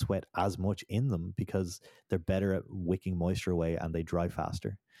simply won't sweat as much in them, because they're better at wicking moisture away and they dry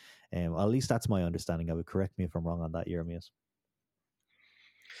faster. At least that's my understanding of it. Correct me if I'm wrong on that, Jeremias.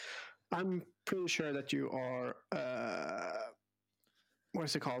 I'm pretty sure that you are.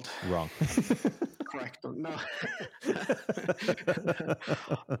 What's it called? Wrong. Correct. No.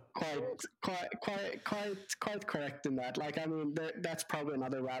 quite correct in that. Like, I mean, that's probably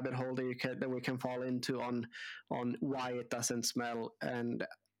another rabbit hole that we can fall into on why it doesn't smell. And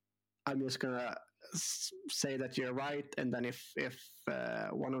I'm just gonna say that you're right, and then if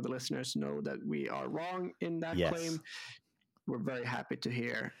one of the listeners know that we are wrong in that claim, we're very happy to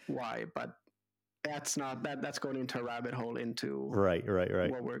hear why. But that's not that's going into a rabbit hole into right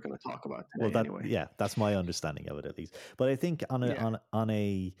what we're going to talk about today. Anyway. Yeah, that's my understanding of it, at least. But I think on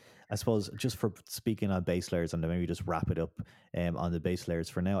a I suppose, just for speaking on base layers, and then maybe just wrap it up on the base layers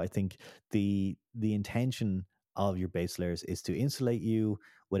for now, I think the intention of your base layers is to insulate you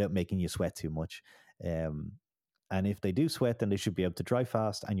without making you sweat too much. And if they do sweat, then they should be able to dry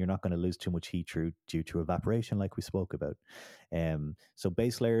fast, and you're not going to lose too much heat due to evaporation, like we spoke about. So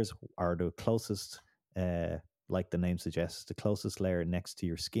base layers are the closest, like the name suggests, the closest layer next to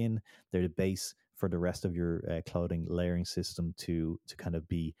your skin. They're the base for the rest of your clothing layering system to kind of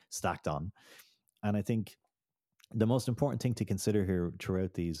be stacked on. And I think the most important thing to consider here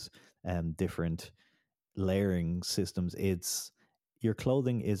throughout these different layering systems, it's your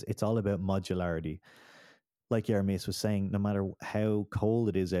clothing it's all about modularity. Like Jeremias was saying, no matter how cold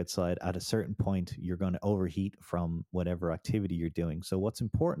it is outside, at a certain point, you're going to overheat from whatever activity you're doing. So what's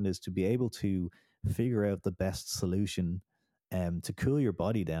important is to be able to figure out the best solution to cool your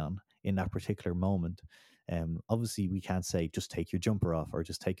body down in that particular moment. Obviously, we can't say just take your jumper off or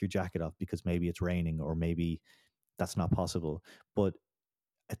just take your jacket off because maybe it's raining or maybe that's not possible. But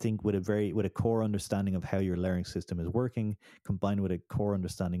I think with a core understanding of how your layering system is working, combined with a core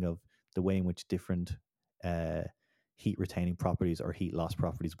understanding of the way in which different heat retaining properties or heat loss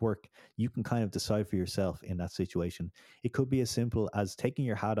properties work, you can kind of decide for yourself in that situation. It could be as simple as taking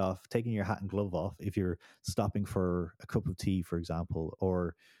your hat and glove off if you're stopping for a cup of tea, for example,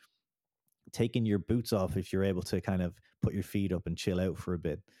 or taking your boots off if you're able to kind of put your feet up and chill out for a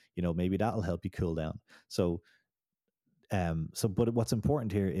bit. Maybe that'll help you cool down. But what's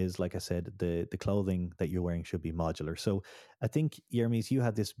important here is, like I said, the clothing that you're wearing should be modular. So I think, Jeremias, you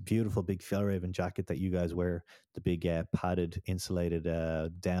had this beautiful big Fjällräven jacket that you guys wear, the big padded, insulated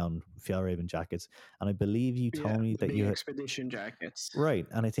down Fjällräven jackets. And I believe you told me that you had expedition jackets. Right.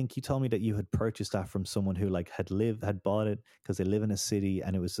 And I think you told me that you had purchased that from someone who had bought it because they live in a city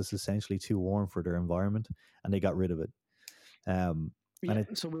and it was just essentially too warm for their environment and they got rid of it.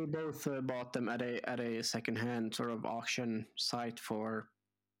 So we both bought them at a secondhand sort of auction site for,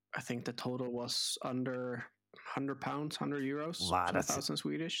 I think the total was under £100, €100. Wow, that's 2,000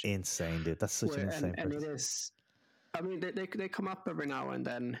 Swedish. Insane, dude. That's such an insane price. And it is. I mean, they come up every now and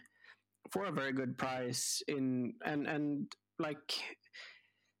then for a very good price and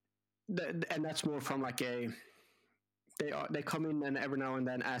that's more from like they come in and every now and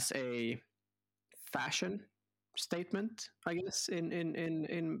then as a fashion statement, I guess,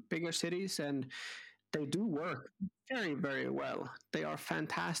 in bigger cities, and they do work very, very well. They are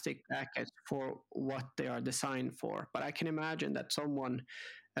fantastic jackets for what they are designed for. But I can imagine that someone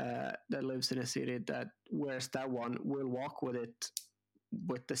that lives in a city that wears that one will walk with it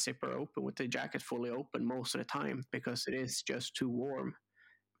with the zipper open, with the jacket fully open most of the time because it is just too warm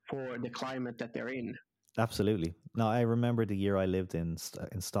for the climate that they're in. Absolutely. No, I remember the year I lived in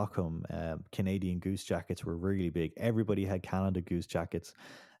Stockholm. Canadian Goose jackets were really big. Everybody had Canada Goose jackets,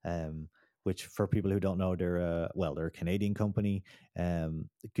 which, for people who don't know, they're a Canadian company.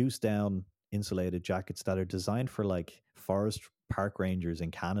 Goose down insulated jackets that are designed for like forest park rangers in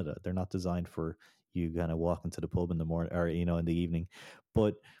Canada. They're not designed for you kind of walking to the pub in the morning or in the evening.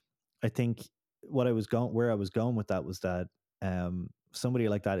 But I think where I was going with that was that somebody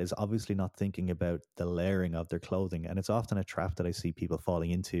like that is obviously not thinking about the layering of their clothing, and it's often a trap that I see people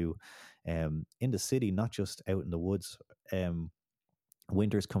falling into in the city, not just out in the woods.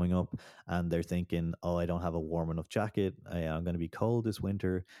 Winter's coming up and they're thinking, oh, I don't have a warm enough jacket, I'm going to be cold this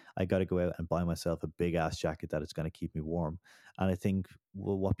winter, I got to go out and buy myself a big ass jacket that is going to keep me warm. And I think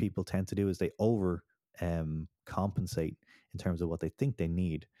what people tend to do is they over compensate in terms of what they think they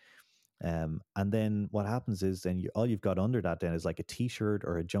need. And then what happens is then all you've got under that then is like a t-shirt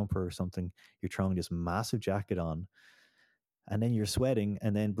or a jumper or something. You're throwing this massive jacket on and then you're sweating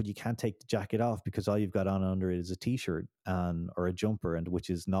but you can't take the jacket off because all you've got on under it is a t-shirt or a jumper, and which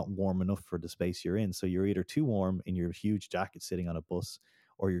is not warm enough for the space you're in. So you're either too warm in your huge jacket sitting on a bus,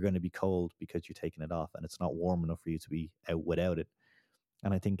 or you're going to be cold because you're taking it off and it's not warm enough for you to be out without it.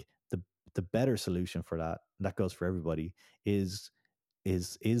 And I think the better solution for that, and that goes for everybody, is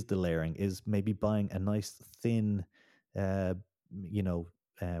is the layering, is maybe buying a nice thin, uh, you know,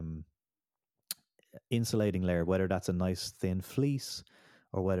 um, insulating layer, whether that's a nice thin fleece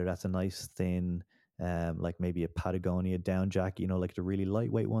or whether that's a nice thin, like maybe a Patagonia down jacket, like the really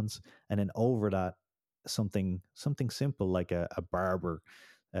lightweight ones, and then over that something simple like a Barber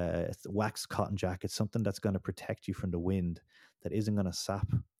wax cotton jacket, something that's going to protect you from the wind, that isn't going to sap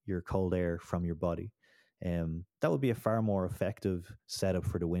your cold air from your body. That would be a far more effective setup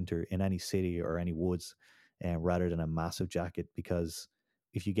for the winter in any city or any woods, rather than a massive jacket, because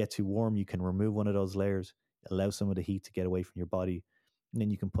if you get too warm, you can remove one of those layers, allow some of the heat to get away from your body, and then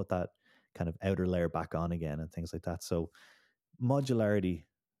you can put that kind of outer layer back on again and things like that. So modularity,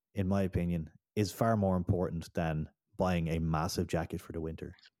 in my opinion, is far more important than buying a massive jacket for the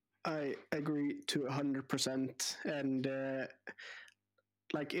winter. I agree to 100%, and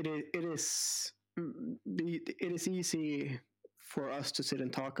like it is easy for us to sit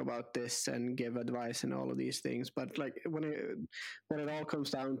and talk about this and give advice and all of these things, but like when it all comes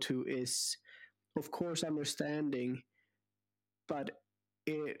down to is, of course, understanding, but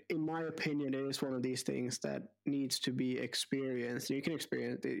in my opinion, it is one of these things that needs to be experienced. You can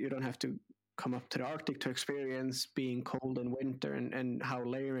experience it. You don't have to come up to the Arctic to experience being cold in winter and how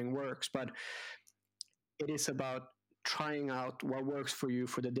layering works, but it is about trying out what works for you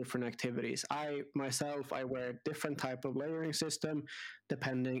for the different activities. I wear a different type of layering system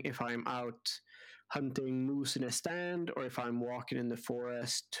depending if I'm out hunting moose in a stand or if I'm walking in the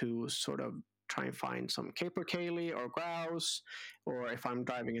forest to sort of try and find some capercaillie or grouse, or if I'm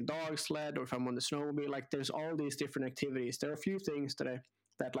driving a dog sled, or if I'm on the snowmobile. Like, there's all these different activities. There are a few things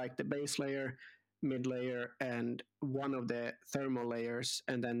that like the base layer, mid layer, and one of the thermal layers,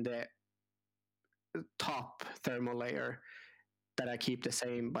 and then the top thermal layer that I keep the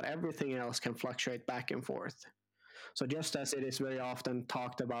same, but everything else can fluctuate back and forth. So just as it is very often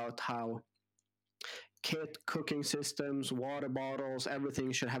talked about how kit, cooking systems, water bottles,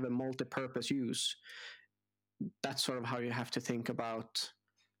 everything should have a multi-purpose use, that's sort of how you have to think about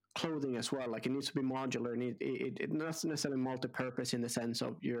clothing as well. Like, it needs to be modular. It's not necessarily multi-purpose in the sense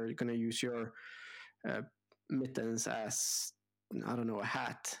of you're going to use your mittens as, I don't know, a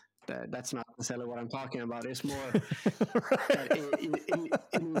hat. That's not necessarily what I'm talking about. It's more that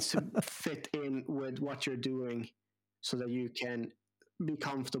it needs to fit in with what you're doing so that you can be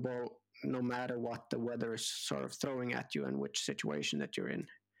comfortable no matter what the weather is sort of throwing at you and which situation that you're in.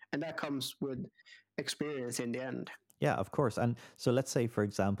 And that comes with experience in the end. Yeah, of course. And so let's say, for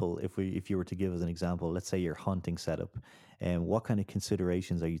example, if you were to give us an example, let's say your hunting setup, and what kind of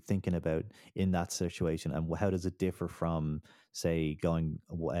considerations are you thinking about in that situation, and how does it differ from, say, going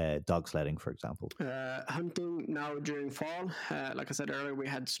dog sledding, for example? Hunting now during fall, like I said earlier, we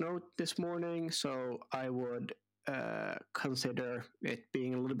had snow this morning, so I would consider it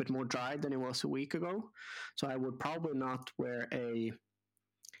being a little bit more dry than it was a week ago. So I would probably not wear a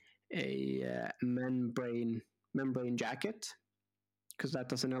membrane jacket, because that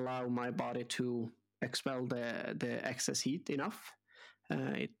doesn't allow my body to expel the excess heat enough.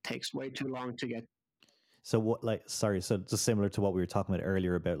 It takes way too long to get. So what, like, sorry, so just similar to what we were talking about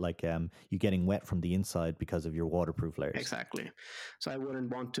earlier about like you getting wet from the inside because of your waterproof layers. Exactly. So I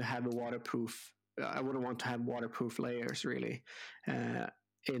wouldn't want to have I wouldn't want to have waterproof layers really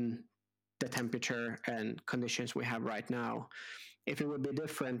in the temperature and conditions we have right now. If it would be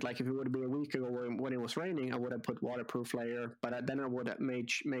different, like if it would be a week ago when it was raining, I would have put waterproof layer, but then I would have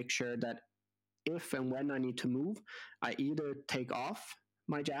make sure that if and when I need to move, I either take off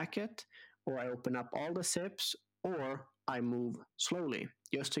my jacket, or I open up all the zips, or I move slowly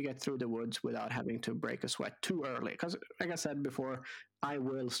just to get through the woods without having to break a sweat too early. Because, like I said before, I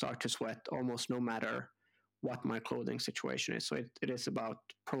will start to sweat almost no matter what my clothing situation is. So it is about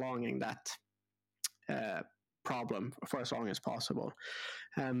prolonging that problem for as long as possible.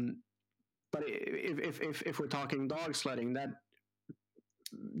 But if we're talking dog sledding, that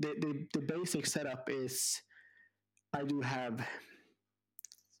the basic setup is I do have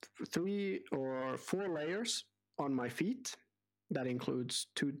 3 or 4 layers on my feet. That includes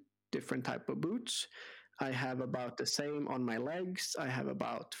 2 different type of boots. I have about the same on my legs. I have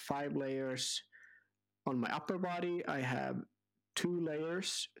about 5 layers on my upper body. I have 2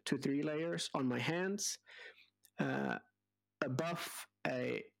 layers to 3 layers on my hands, a buff,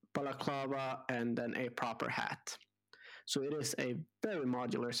 a balaclava, and then a proper hat. So it is a very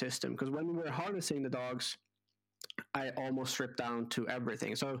modular system, because when we're harnessing the dogs, I almost strip down to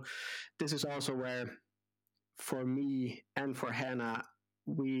everything. So this is also where, for me and for Hannah,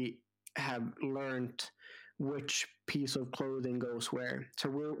 we have learned which piece of clothing goes where. So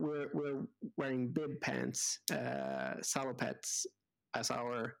we're wearing bib pants, salopettes, as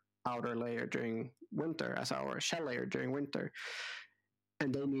our outer layer during winter, as our shell layer during winter.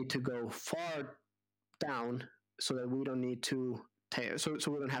 And they need to go far down so that we don't need to so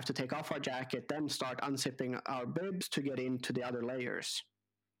we don't have to take off our jacket, then start unzipping our bibs to get into the other layers.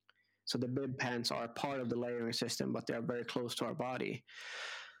 So the bib pants are part of the layering system, but they are very close to our body.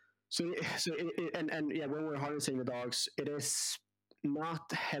 And yeah, when we're harnessing the dogs, it is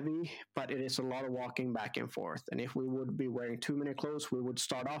not heavy, but it is a lot of walking back and forth. And if we would be wearing too many clothes, we would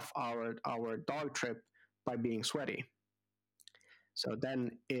start off our dog trip by being sweaty. So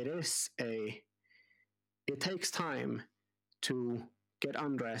then it takes time to get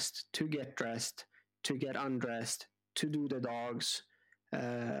undressed, to get dressed, to get undressed, to do the dogs,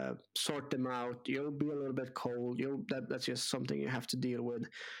 sort them out. You'll be a little bit cold. That's just something you have to deal with.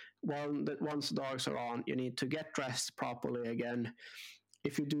 Once the dogs are on, you need to get dressed properly again.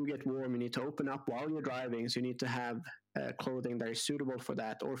 If you do get warm, you need to open up while you're driving. So you need to have clothing that is suitable for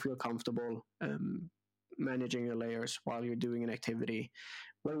that, or feel comfortable managing your layers while you're doing an activity.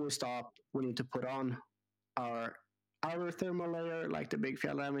 When we stop, we need to put on our outer thermal layer, like the big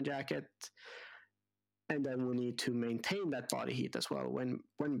Fjällräven jacket, and then we need to maintain that body heat as well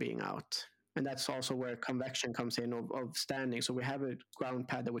when being out. And that's also where convection comes in of standing. So we have a ground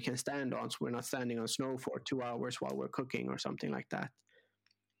pad that we can stand on, so we're not standing on snow for 2 hours while we're cooking or something like that.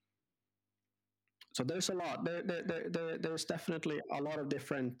 So there's a lot. There's definitely a lot of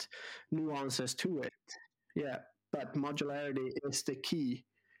different nuances to it. Yeah, but modularity is the key.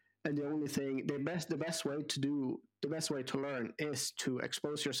 And the only thing, the best way to learn is to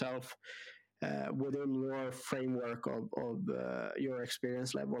expose yourself within your framework of your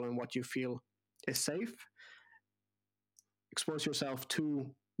experience level and what you feel is safe. Expose yourself to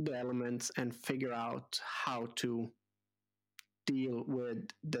the elements and figure out how to deal with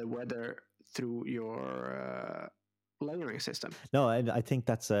the weather through your layering system. No, I think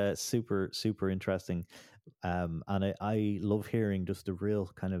that's super interesting. And I love hearing just the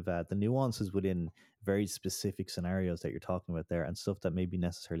real kind of the nuances within very specific scenarios that you're talking about there, and stuff that maybe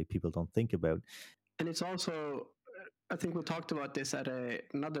necessarily people don't think about. And it's also, I think we talked about this at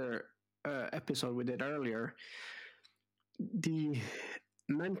another episode we did earlier, the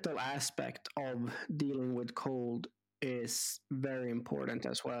mental aspect of dealing with cold is very important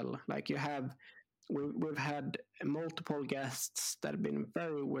as well. Like we've had multiple guests that have been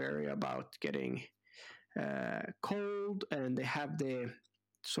very wary about getting cold, and they have the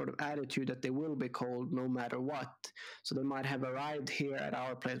sort of attitude that they will be cold no matter what. So they might have arrived here at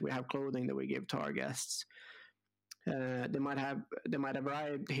our place. We have clothing that we give to our guests. They might have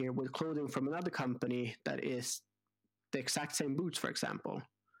arrived here with clothing from another company that is the exact same boots, for example,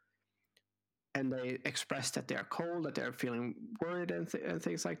 and they express that they are cold, that they're feeling worried and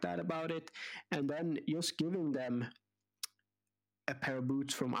things like that about it. And then just giving them a pair of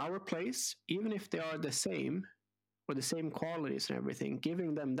boots from our place, even if they are the same or the same qualities and everything,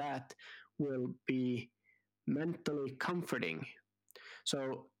 giving them that will be mentally comforting.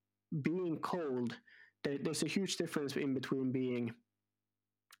 So being cold, there's a huge difference in between being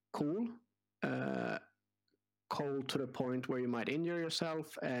cool, cold to the point where you might injure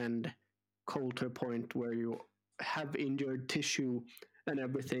yourself, and cold to the point where you have injured tissue and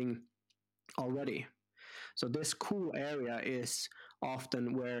everything already. So this cool area is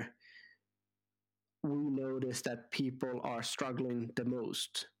often where we notice that people are struggling the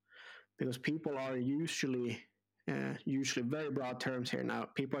most, because people are usually very broad terms here now,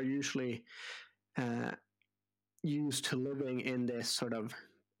 people are usually used to living in this sort of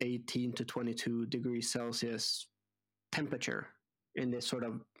 18 to 22 degrees Celsius temperature, in this sort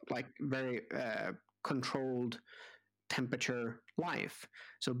of like very controlled temperature life.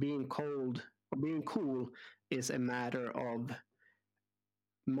 So being cold or being cool is a matter of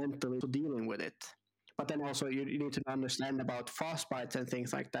mentally dealing with it. But then also you need to understand about frostbites and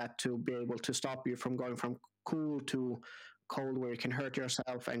things like that to be able to stop you from going from cool to cold where you can hurt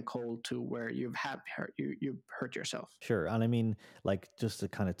yourself, and cold to where you've hurt yourself. Sure. And I mean, like, just to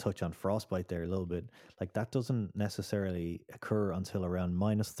kind of touch on frostbite there a little bit, like that doesn't necessarily occur until around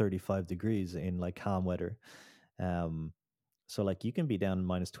minus 35 degrees in like calm weather. So like you can be down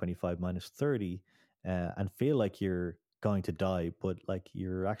minus 25, minus 30 and feel like you're going to die, but like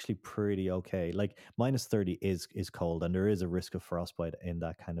you're actually pretty okay. Like minus 30 is cold, and there is a risk of frostbite in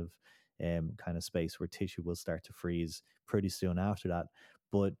that kind of space where tissue will start to freeze pretty soon after that.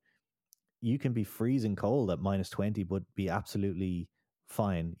 But you can be freezing cold at minus 20, but be absolutely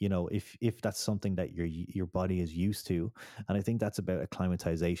fine, if that's something that your body is used to. And I think that's about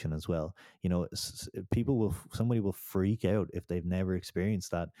acclimatization as well. Somebody will freak out if they've never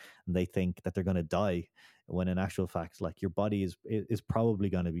experienced that, and they think that they're going to die, when in actual fact, like, your body is probably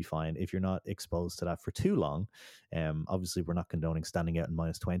going to be fine if you're not exposed to that for too long. Obviously we're not condoning standing out in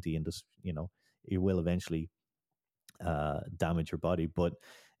 -20, and just, you will eventually damage your body. But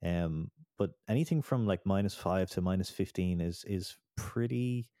anything from like -5 to -15 is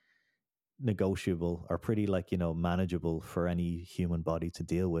pretty negotiable, or pretty, like, manageable for any human body to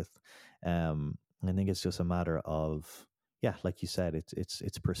deal with. I think it's just a matter of, yeah, like you said,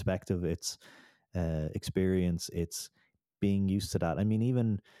 it's perspective, it's experience, it's being used to that. I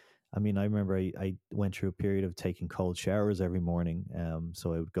remember I went through a period of taking cold showers every morning.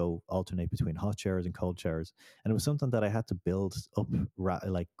 So I would go alternate between hot showers and cold showers, and it was something that I had to build up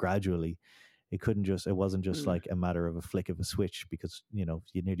like gradually. It wasn't just Mm. like a matter of a flick of a switch, because you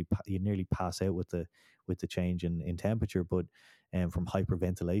nearly pass out with the change in temperature, but from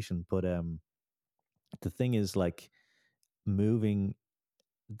hyperventilation. But the thing is, like, moving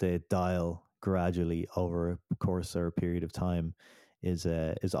the dial gradually over a course or a period of time is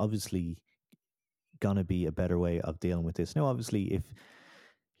obviously gonna be a better way of dealing with this. Now, obviously, if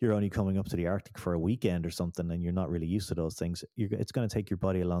you're only coming up to the Arctic for a weekend or something and you're not really used to those things, it's going to take your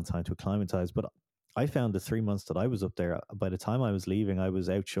body a long time to acclimatize. But I found the 3 months that I was up there, by the time I was leaving, I was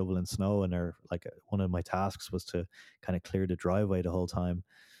out shoveling snow, and one of my tasks was to kind of clear the driveway the whole time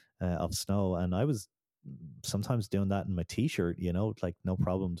of snow. And I was sometimes doing that in my t-shirt, like, no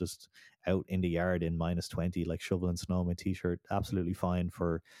problem, just out in the yard in -20, like shoveling snow in my t-shirt, absolutely fine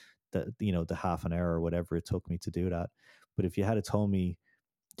for the half an hour or whatever it took me to do that. But if you had told me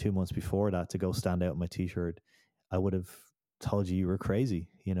 2 months before that to go stand out in my t-shirt, I would have told you were crazy.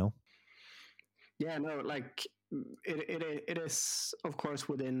 Yeah, no, like it is, of course,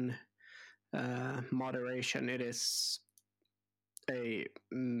 within moderation. It is a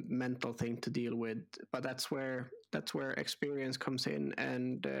mental thing to deal with, but that's where experience comes in,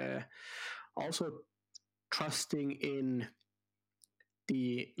 and also trusting in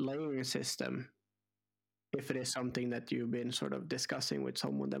the layering system. If it is something that you've been sort of discussing with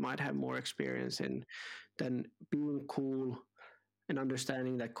someone that might have more experience in, then being cool and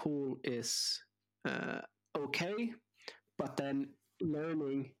understanding that cool is okay, but then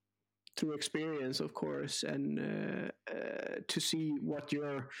learning through experience, of course, and to see what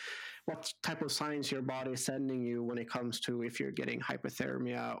type of signs your body is sending you when it comes to if you're getting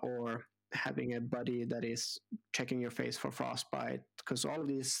hypothermia, or having a buddy that is checking your face for frostbite. Because all of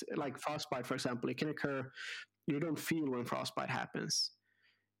these, like frostbite, for example, it can occur. You don't feel when frostbite happens.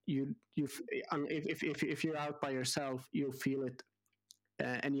 If you're out by yourself, you'll feel it,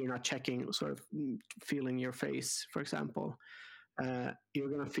 and you're not checking, sort of feeling your face, for example. You're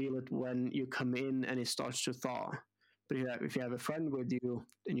gonna feel it when you come in and it starts to thaw. But if you have a friend with you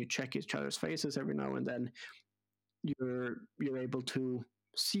and you check each other's faces every now and then, you're able to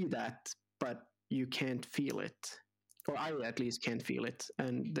see that, but you can't feel it. Or I at least can't feel it.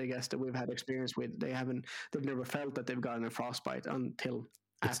 And the guests that we've had experience with, they've never felt that they've gotten a frostbite until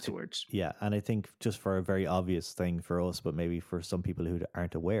afterwards. Yeah, and I think, just for a very obvious thing for us, but maybe for some people who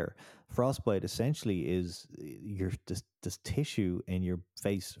aren't aware, frostbite essentially is this tissue in your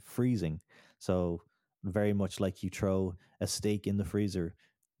face freezing. So very much like you throw a steak in the freezer,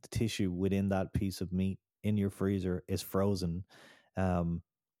 the tissue within that piece of meat in your freezer is frozen. Um,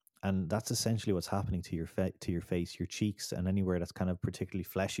 and that's essentially what's happening to your face, your cheeks, and anywhere that's kind of particularly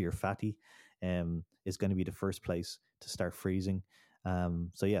fleshy or fatty, is going to be the first place to start freezing.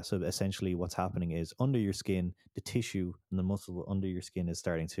 So essentially, what's happening is, under your skin, the tissue and the muscle under your skin is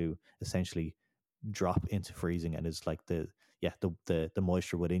starting to essentially drop into freezing, and is like the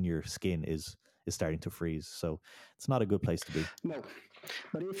moisture within your skin is starting to freeze. So it's not a good place to be. No,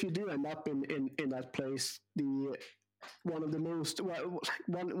 but if you do end up in that place, the one of the most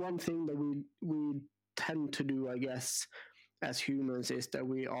one thing that we tend to do, I guess, as humans, is that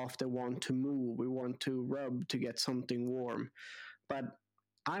we often want to move. We want to rub to get something warm. But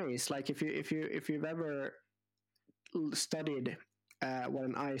ice, like if you've ever studied what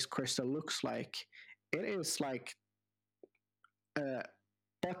an ice crystal looks like, it is like a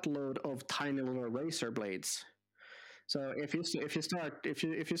buttload of tiny little razor blades. So if you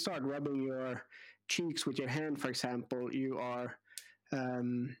start rubbing your cheeks with your hand, for example, you are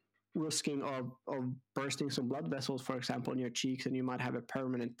risking of bursting some blood vessels, for example, in your cheeks, and you might have a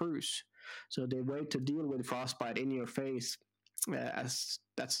permanent bruise. So the way to deal with frostbite in your face, as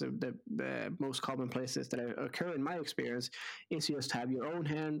that's the most common places that occur in my experience, is just have your own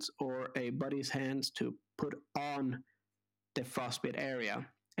hands or a buddy's hands to put on the frostbite area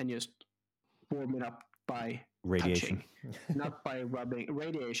and just warm it up by Radiation. touching, not by rubbing.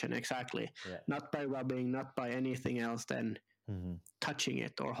 Radiation, exactly. Yeah. Not by rubbing, not by anything else than Mm-hmm. touching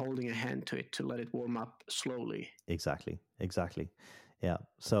it or holding a hand to it to let it warm up slowly. Exactly. Yeah.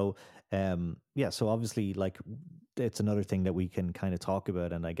 So, so obviously, like, it's another thing that we can kind of talk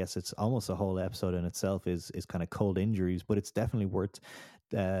about, and I guess it's almost a whole episode in itself is kind of cold injuries, but it's definitely worth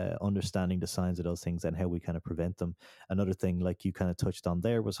understanding the signs of those things and how we kind of prevent them. Another thing, like you kind of touched on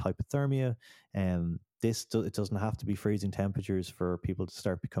there, was hypothermia. It doesn't have to be freezing temperatures for people to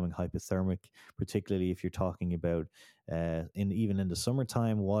start becoming hypothermic, particularly if you're talking about even in the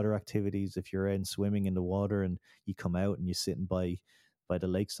summertime water activities. If you're in swimming in the water and you come out and you're sitting by the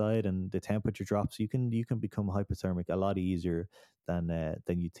lakeside and the temperature drops, you can become hypothermic a lot easier than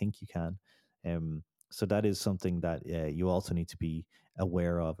you think you can. So that is something that you also need to be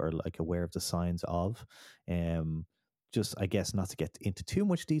aware of, or like aware of the signs of. Just, I guess, not to get into too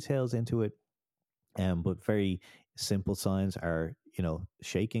much details into it, but very simple signs are,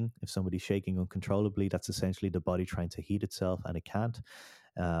 shaking. If somebody's shaking uncontrollably, that's essentially the body trying to heat itself and it can't.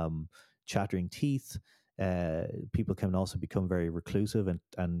 Chattering teeth. People can also become very reclusive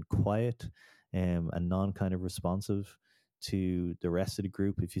and quiet, and non kind of responsive to the rest of the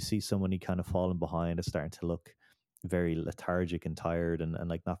group. If you see somebody kind of falling behind and starting to look very lethargic and tired and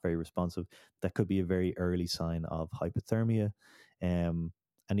like not very responsive, that could be a very early sign of hypothermia.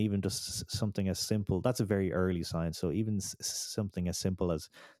 And even just something as simple, that's a very early sign. So even something as simple as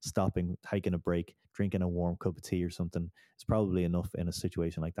stopping, taking a break, drinking a warm cup of tea or something is probably enough in a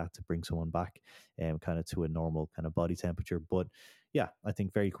situation like that to bring someone back kind of to a normal kind of body temperature. But yeah, I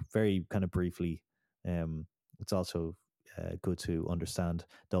think very, very kind of briefly, it's also good to understand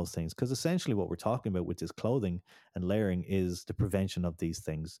those things, because essentially what we're talking about with this clothing and layering is the prevention of these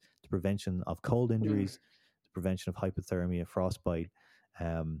things, the prevention of cold injuries, the prevention of hypothermia, frostbite,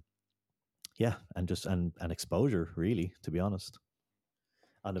 and just and exposure, really, to be honest,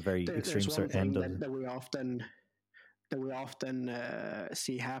 on the very extreme There's one end thing of that we often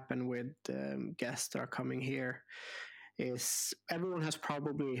see happen with guests that are coming here is everyone has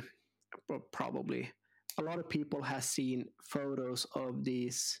probably a lot of people has seen photos of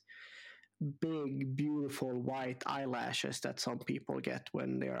these big, beautiful white eyelashes that some people get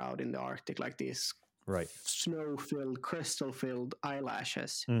when they're out in the Arctic, like these right snow-filled, crystal-filled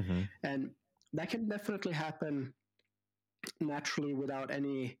eyelashes. Mm-hmm. And that can definitely happen naturally without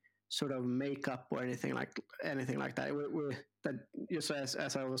any sort of makeup or anything like that. That just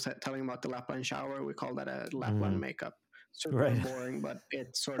as I was telling about the Lapland shower, we call that a Lapland makeup. Super Right. boring, but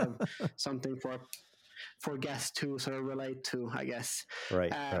it's sort of something for guests to sort of relate to, I guess.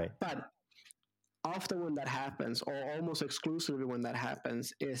 Right. But often when that happens, or almost exclusively when that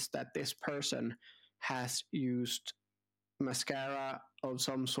happens, is that this person has used mascara of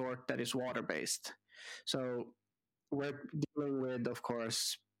some sort that is water-based. So we're dealing with, of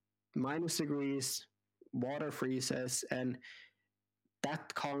course, minus degrees, water freezes, and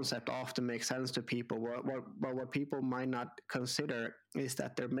that concept often makes sense to people. What people might not consider is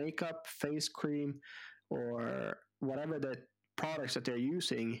that their makeup, face cream, or whatever the products that they're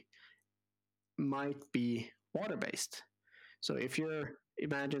using might be water-based. So if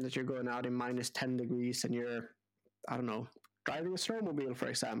imagine that you're going out in minus 10 degrees and you're, I don't know, driving a snowmobile, for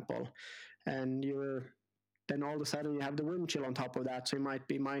example, and then all of a sudden you have the wind chill on top of that, so it might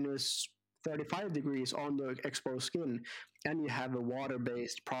be minus 35 degrees on the exposed skin, and you have a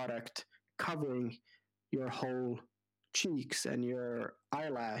water-based product covering your whole cheeks and your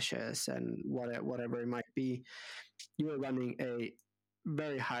eyelashes and whatever it might be, you're running a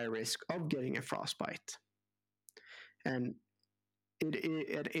very high risk of getting a frostbite. And it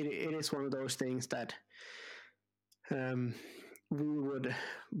is one of those things that we would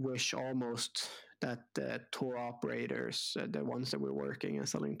wish almost that the tour operators, the ones that we're working and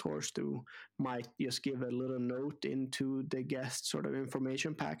selling tours to, might just give a little note into the guest sort of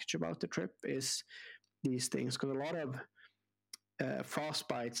information package about the trip, is these things. Because a lot of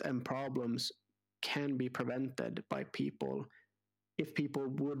frostbites and problems can be prevented by people if people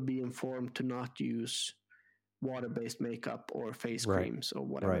would be informed to not use water-based makeup or face creams or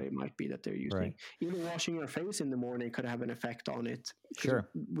whatever it might be that they're using. Even washing your face in the morning could have an effect on it. Sure.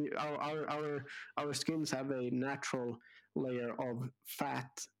 Our skins have a natural layer of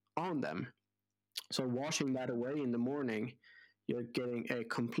fat on them. So washing that away in the morning, you're getting a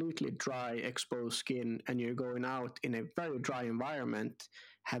completely dry, exposed skin, and you're going out in a very dry environment,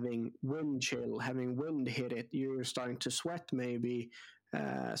 having wind chill, having wind hit it, you're starting to sweat maybe,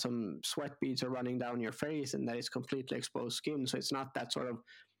 some sweat beads are running down your face, and that is completely exposed skin. So it's not that sort of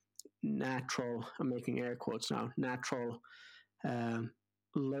natural, I'm making air quotes now, natural um,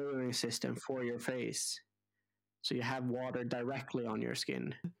 layering system for your face. So you have water directly on your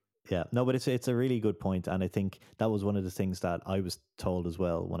skin. Yeah, no, but it's a really good point, and I think that was one of the things that I was told as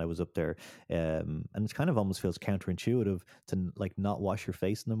well when I was up there. And it kind of almost feels counterintuitive to like not wash your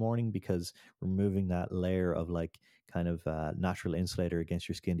face in the morning, because removing that layer of like kind of natural insulator against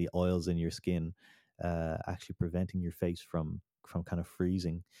your skin, the oils in your skin, actually preventing your face from kind of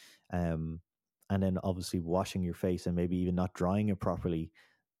freezing. And then obviously washing your face and maybe even not drying it properly.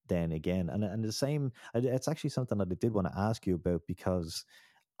 Then again, and the same, it's actually something that I did want to ask you about, because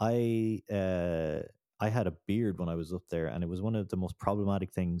I uh, I had a beard when I was up there, and it was one of the most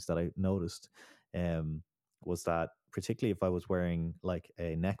problematic things that I noticed. Um, was that particularly if I was wearing like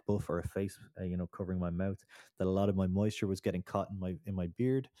a neck buff or a face, covering my mouth, that a lot of my moisture was getting caught in my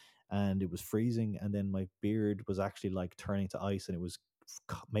beard, and it was freezing, and then my beard was actually like turning to ice, and it was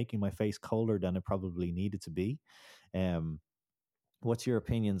making my face colder than it probably needed to be. Um, what's your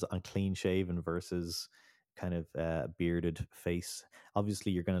opinions on clean shaven versus kind of bearded face?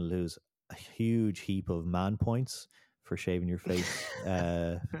 Obviously, you're going to lose a huge heap of man points for shaving your face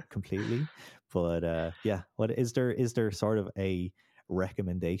completely. But yeah, what is there? Is there sort of a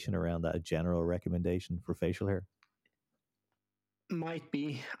recommendation around that? A general recommendation for facial hair? Might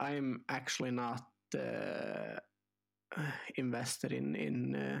be. I'm actually not invested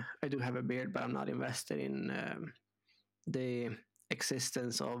in. I do have a beard, but I'm not invested in the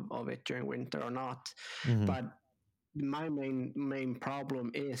existence of it during winter or not. Mm-hmm. But my main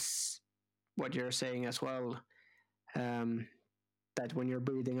problem is what you're saying as well. Um, that when you're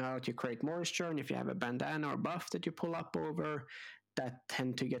breathing out, you create moisture, and if you have a bandana or buff that you pull up over, that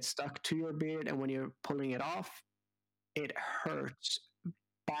tend to get stuck to your beard, and when you're pulling it off, it hurts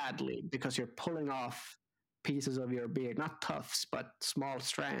badly because you're pulling off pieces of your beard, not tufts, but small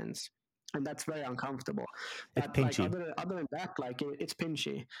strands. And that's very uncomfortable. It's But like pinchy. other than that, like it's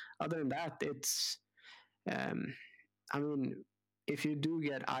pinchy. Other than that, it's um, I mean, if you do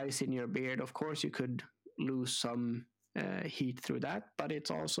get ice in your beard, of course you could lose some heat through that, but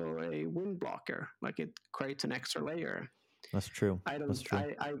it's also a wind blocker. Like it creates an extra layer. That's true. I That's don't.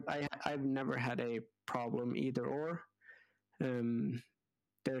 true. I've never had a problem either or. Um,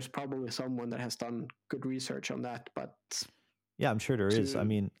 there's probably someone that has done good research on that, but Yeah, I'm sure there is. I to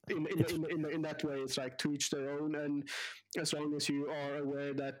mean, it's in that way, it's like to each their own. And as long as you are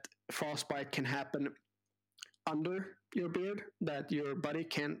aware that frostbite can happen under your beard, that your body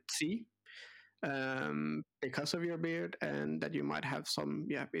can't see because of your beard, and that you might have some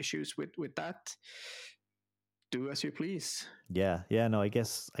issues with that, do as you please. yeah, no, I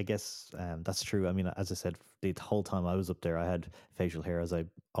guess that's true. I mean, as I said, the whole time I was up there, I had facial hair, as I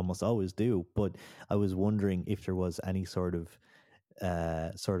almost always do. But I was wondering if there was any sort of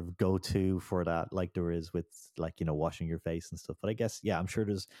go to for that, like there is with like washing your face and stuff. But I guess yeah, I'm sure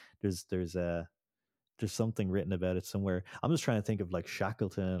there's something written about it somewhere. I'm just trying to think of like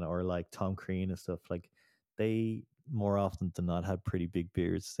Shackleton or like Tom Crean and stuff. Like they more often than not had pretty big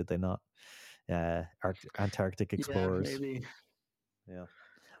beards, did they not? Antarctic Yeah, explorers. maybe. Yeah,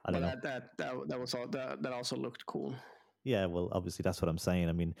 I don't But know. that was all. That also looked cool. Yeah, well, obviously that's what I'm saying.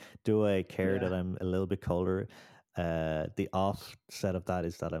 I mean, do I care Yeah, that I'm a little bit colder? The offset of that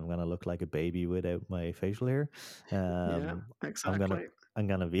is that I'm gonna look like a baby without my facial hair. yeah, I'm gonna exactly. I'm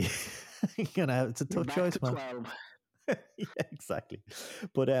gonna be gonna have, it's a You're tough back choice, to man. 12. Yeah, exactly.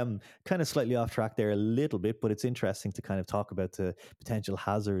 But kind of slightly off track there a little bit, but it's interesting to kind of talk about the potential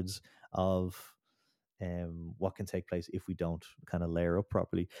hazards of what can take place if we don't kind of layer up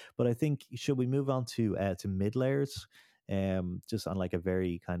properly. But I think should we move on to mid layers, just on like a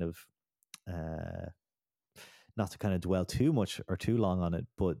very kind of uh, not to kind of dwell too much or too long on it,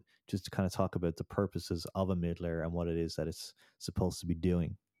 but just to kind of talk about the purposes of a mid layer and what it is that it's supposed to be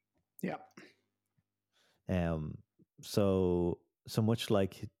doing. Yeah, Um, so much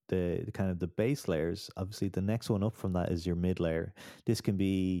like the kind of the base layers, obviously the next one up from that is your mid layer. This can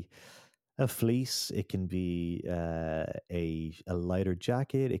be a fleece, it can be a lighter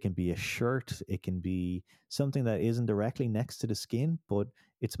jacket, it can be a shirt, it can be something that isn't directly next to the skin, but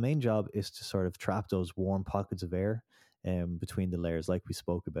its main job is to sort of trap those warm pockets of air between the layers, like we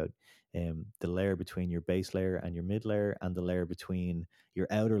spoke about. The layer between your base layer and your mid layer, and the layer between your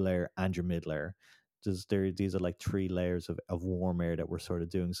outer layer and your mid layer. These are like three layers of warm air that we're sort of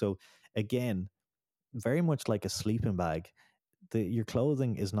doing. So again, very much like a sleeping bag, your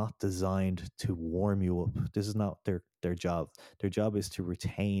clothing is not designed to warm you up. This is not their job. Their job is to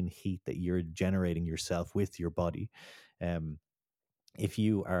retain heat that you're generating yourself with your body. Um, if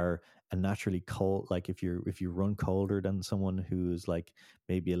you are a naturally cold, like if you run colder than someone who's like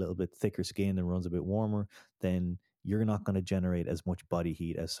maybe a little bit thicker skin and runs a bit warmer, then you're not going to generate as much body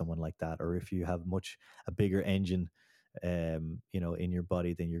heat as someone like that. Or if you have a bigger engine, in your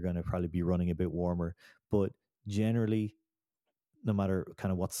body, then you're going to probably be running a bit warmer. But generally, no matter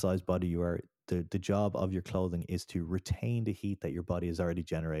kind of what size body you are, the job of your clothing is to retain the heat that your body is already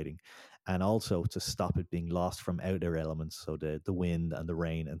generating, and also to stop it being lost from outer elements, so the wind and the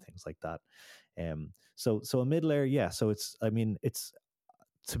rain and things like that. So a mid layer, yeah. So it's,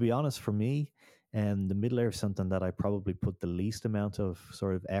 to be honest, for me, the mid layer is something that I probably put the least amount of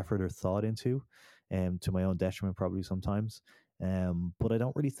sort of effort or thought into, to my own detriment, probably sometimes. But I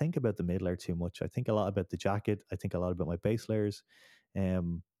don't really think about the mid layer too much. I think a lot about the jacket. I think a lot about my base layers.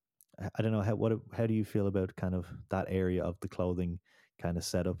 Um, I don't know how do you feel about kind of that area of the clothing kind of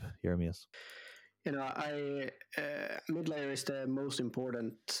setup, Jeremias? I mid layer is the most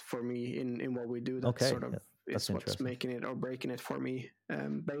important for me in what we do. That's Okay, sort of yeah, is that's what's interesting. making it or breaking it for me.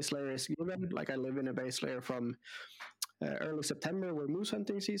 Base layer is given. Like I live in a base layer from early September, where moose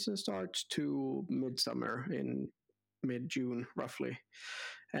hunting season starts, to midsummer in mid June, roughly,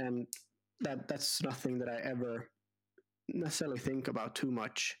 and that's nothing that I ever necessarily think about too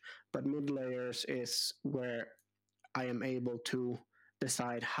much. But mid layers is where I am able to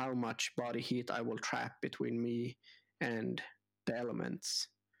decide how much body heat I will trap between me and the elements.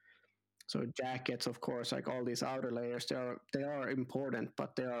 So jackets, of course, like all these outer layers, they are important,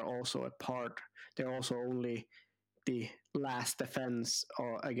 but they are also a part. They're also only the last defense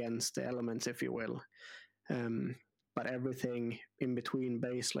or against the elements, if you will. Um, but everything in between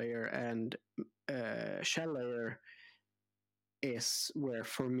base layer and shell layer is where,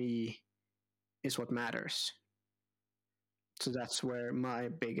 for me, is what matters. So that's where my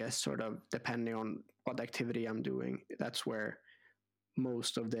biggest sort of, depending on what activity I'm doing, that's where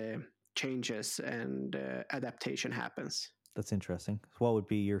most of the changes and adaptation happens. That's interesting. What would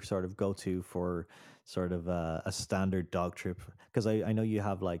be your sort of go to for sort of a standard dog trip? Because I know you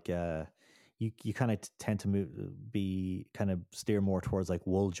have like you kind of tend to be kind of steer more towards like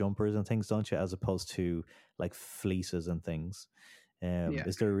wool jumpers and things, don't you, as opposed to like fleeces and things. Yeah.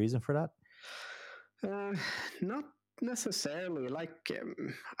 Is there a reason for that? Not necessarily. Like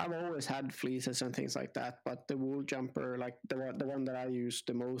I've always had fleeces and things like that, but the wool jumper, like the one that I use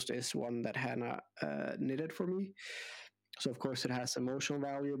the most, is one that Hannah knitted for me. So of course it has emotional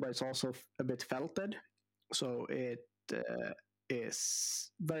value, but it's also a bit felted, so it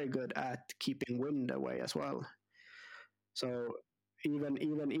is very good at keeping wind away as well. So even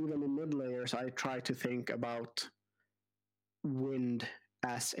in mid layers, I try to think about wind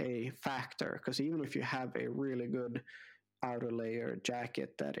as a factor, because even if you have a really good outer layer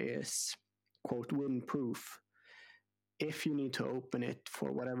jacket that is quote windproof, if you need to open it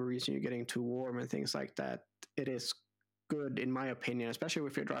for whatever reason, you're getting too warm and things like that, it is good, in my opinion, especially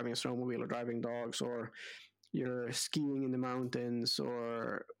if you're driving a snowmobile or driving dogs, or you're skiing in the mountains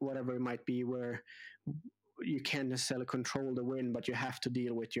or whatever it might be, where you can't necessarily control the wind, but you have to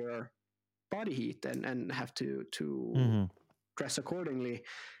deal with your body heat and have to Mm-hmm. dress accordingly.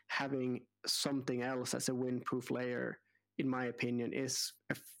 Having something else as a windproof layer, in my opinion, is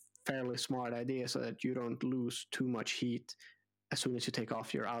a fairly smart idea, so that you don't lose too much heat as soon as you take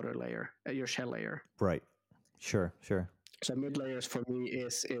off your outer layer, your shell layer. Right. Sure. Sure. So mid layers for me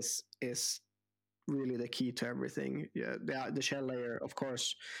is really the key to everything. Yeah, the shell layer, of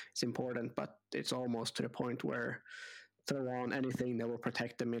course, is important, but it's almost to the point where throw on anything that will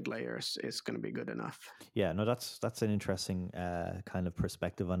protect the mid layers is going to be good enough. Yeah, no, that's an interesting kind of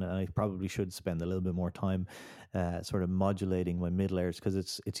perspective on it. And I probably should spend a little bit more time sort of modulating my mid layers, because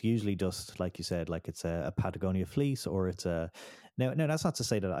it's usually just like you said, like it's a Patagonia fleece, or it's a now that's not to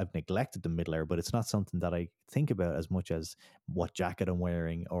say that I've neglected the mid layer, but it's not something that I think about as much as what jacket I'm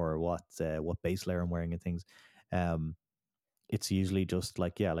wearing or what base layer I'm wearing and things. Um, it's usually just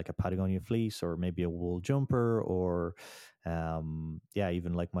like, yeah, like a Patagonia fleece, or maybe a wool jumper, or yeah,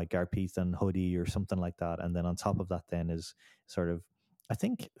 even like my Garpethan hoodie or something like that. And then on top of that then is sort of, I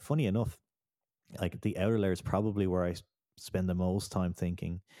think, funny enough, like the outer layer is probably where I spend the most time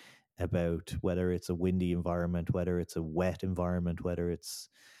thinking about whether it's a windy environment, whether it's a wet environment, whether it's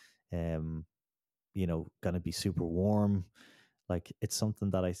um going to be super warm. Like it's something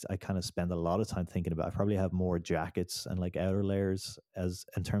that I kind of spend a lot of time thinking about. I probably have more jackets and like outer layers as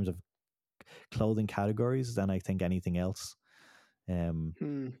in terms of clothing categories than I think anything else. Um,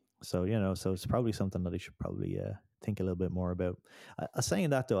 Hmm. so so it's probably something that I should probably think a little bit more about.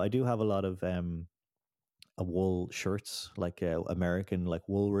 Saying that though, I do have a lot of wool shirts, like American, like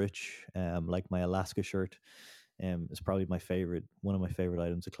Woolrich, like my Alaska shirt. It's probably one of my favorite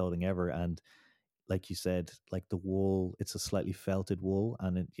items of clothing ever. And like you said, like the wool, it's a slightly felted wool,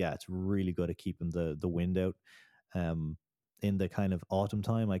 and it's really good at keeping the wind out. Um, in the kind of autumn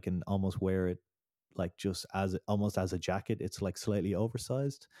time, I can almost wear it like just as almost as a jacket. It's like slightly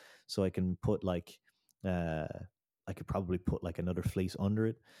oversized, so I can put like uh, I could probably put like another fleece under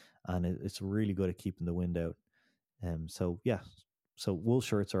it, and it's really good at keeping the wind out. So yeah, so wool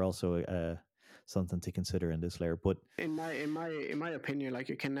shirts are also something to consider in this layer. But in my opinion, like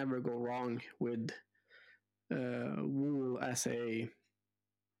you can never go wrong with wool as a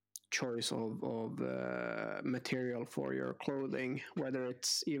choice of material for your clothing, whether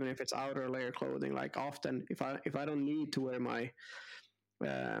it's even if it's outer layer clothing. Like often, if I don't need to wear my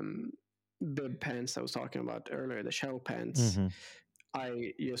um, bib pants I was talking about earlier, the shell pants,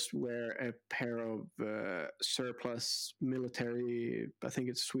 I just wear a pair of surplus military, I think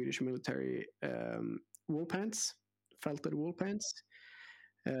it's Swedish military wool pants, felted wool pants.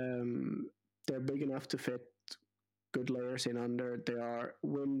 Um, they're big enough to fit good layers in under. They are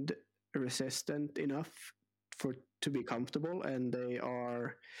wind resistant enough for to be comfortable, and they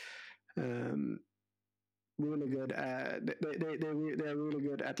are um, really good. They're really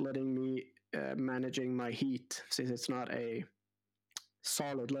good at letting me managing my heat, since it's not a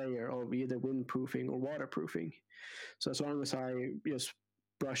solid layer of either windproofing or waterproofing. So as long as I just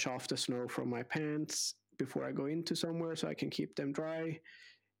brush off the snow from my pants before I go into somewhere, so I can keep them dry,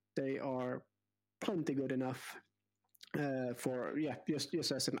 they are plenty good enough for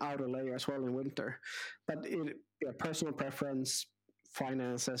just as an outer layer as well in winter. But personal preference,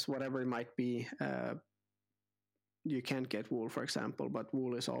 finances, whatever it might be, you can't get wool, for example, but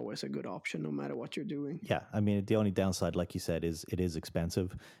wool is always a good option no matter what you're doing. Yeah, I mean the only downside, like you said, is it is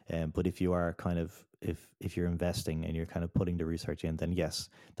expensive. But if you are kind of if you're investing and you're kind of putting the research in, then yes,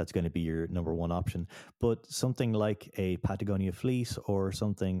 that's going to be your number one option. But something like a Patagonia fleece or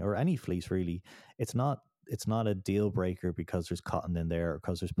something, or any fleece really, it's not a deal breaker because there's cotton in there or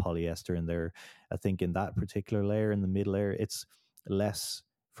because there's polyester in there. I think in that particular layer, in the mid layer, it's less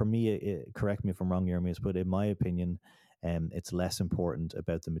for me. Correct me if I'm wrong, Jeremy, but in my opinion, it's less important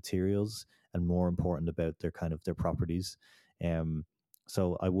about the materials and more important about their kind of their properties. Um,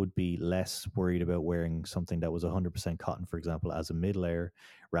 so I would be less worried about wearing something that was 100% cotton, for example, as a mid layer,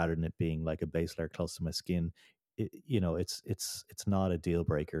 rather than it being like a base layer close to my skin. It's not a deal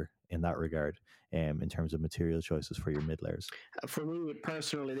breaker in that regard. In terms of material choices for your mid layers. For me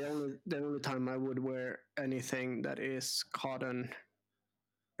personally, the only time I would wear anything that is cotton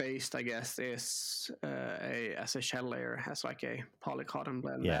based, I guess, is as a shell layer, as like a polycotton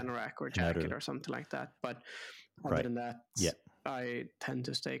blend anorak or jacket or something like that. But other than that, I tend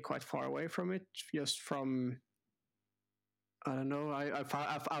to stay quite far away from it, just from I don't know. I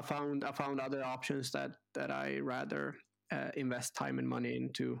found other options that I rather invest time and money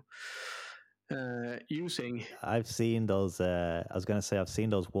into using. I've seen those. I was going to say I've seen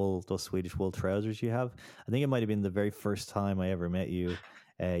those Swedish wool trousers you have. I think it might have been the very first time I ever met you.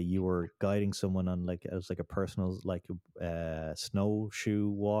 You were guiding someone on like it was like a personal like snowshoe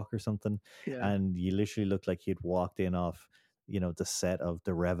walk or something, and you literally looked like you'd walked in off the set of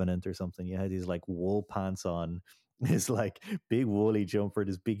The Revenant or something. You had these like wool pants on, this like big woolly jumper,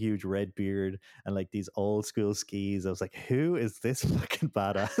 this big huge red beard, and like these old school skis. I was like, who is this fucking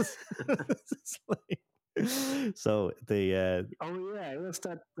badass? It's like, so the it was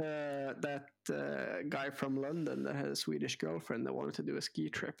that guy from London that had a Swedish girlfriend that wanted to do a ski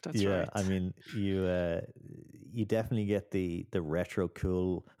trip. That's right. I mean, you definitely get the retro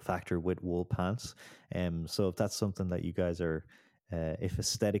cool factor with wool pants. So if that's something that you guys are, if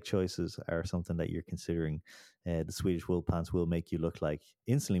aesthetic choices are something that you're considering, the Swedish wool pants will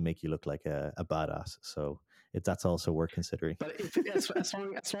instantly make you look like a badass. So if that's also worth considering. But as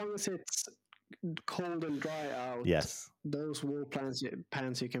long as it's cold and dry out, those wool pants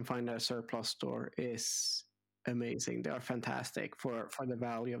you can find at a surplus store is amazing. They are fantastic for the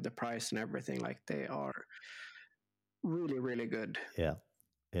value of the price and everything. Like they are really, really good.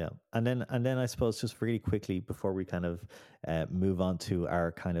 Yeah, and then I suppose just really quickly before we kind of move on to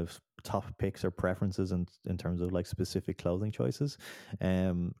our kind of top picks or preferences in terms of like specific clothing choices,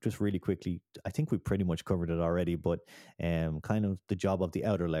 just really quickly, I think we pretty much covered it already, but kind of the job of the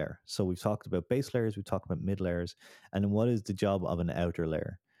outer layer. So we've talked about base layers, we've talked about mid layers, and then what is the job of an outer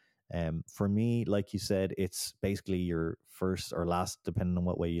layer? For me, like you said, it's basically your first or last, depending on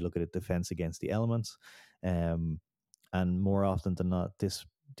what way you look at it, defense against the elements. And more often than not, this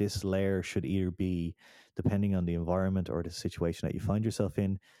layer should either be depending on the environment or the situation that you find yourself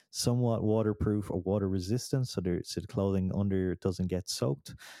in, somewhat waterproof or water resistant, so the clothing under doesn't get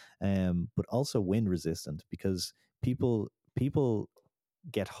soaked, but also wind resistant, because people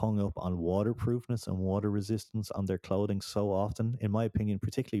get hung up on waterproofness and water resistance on their clothing so often, in my opinion,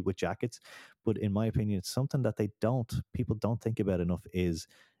 particularly with jackets. But in my opinion, it's something that people don't think about enough, is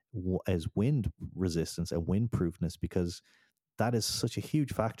as wind resistance and windproofness, because that is such a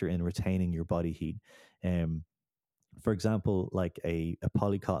huge factor in retaining your body heat. Um, for example, like a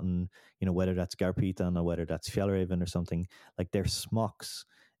polycotton, whether that's Garpitan or whether that's Fjallraven or something, like their smocks,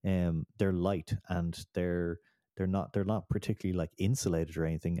 they're light, and they're not particularly like insulated or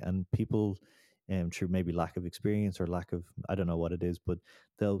anything, and people, through maybe lack of experience or lack of, I don't know what it is, but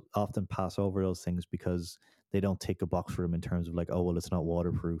they'll often pass over those things because they don't tick a box for them in terms of like, oh well, it's not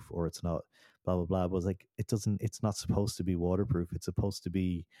waterproof, or it's not blah blah blah. But it's like, it's not supposed to be waterproof. It's supposed to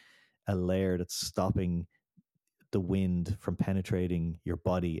be a layer that's stopping the wind from penetrating your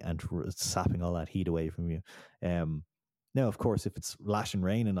body and sapping all that heat away from you. Now, of course, if it's lashing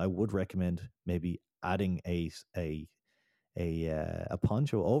rain, and I would recommend maybe adding a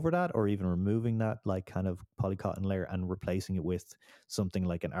poncho over that, or even removing that like kind of polycotton layer and replacing it with something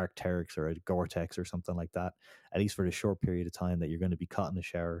like an Arc'teryx or a Gore-Tex or something like that, at least for the short period of time that you're going to be caught in the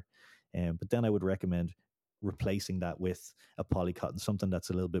shower. But then I would recommend replacing that with a polycotton, something that's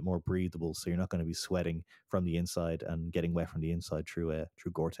a little bit more breathable, so you're not going to be sweating from the inside and getting wet from the inside through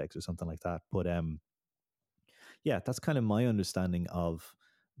Gore-Tex or something like that. But yeah, that's kind of my understanding of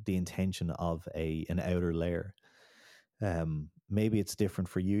the intention of an outer layer. Maybe it's different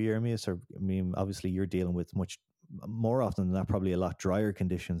for you, Jeremias, or I mean, obviously you're dealing with much more often than that, probably a lot drier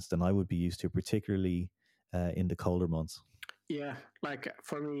conditions than I would be used to, particularly in the colder months. Yeah, like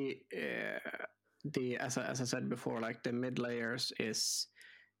for me, the as I said before, like the mid layers is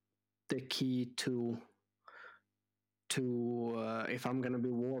the key to if I'm going to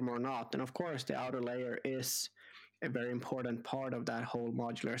be warm or not. And of course, the outer layer is a very important part of that whole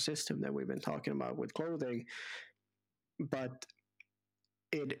modular system that we've been talking about with clothing. But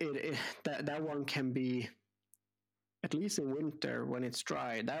that one can be, at least in winter when it's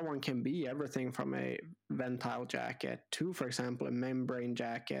dry, that one can be everything from a Ventile jacket to, for example, a membrane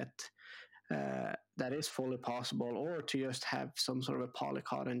jacket. That is fully possible, or to just have some sort of a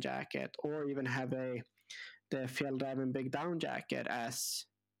polycotton jacket, or even have the Fjällräven Big Down jacket as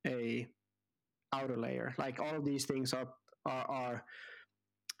a outer layer. Like all of these things are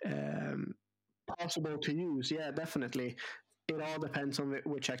possible to use. Yeah, definitely. It all depends on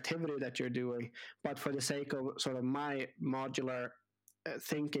which activity that you're doing. But for the sake of sort of my modular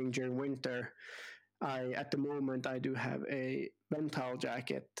thinking during winter, at the moment I do have a Ventile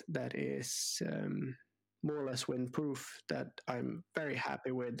jacket that is more or less windproof, that I'm very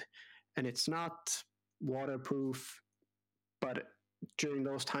happy with, and it's not waterproof, but during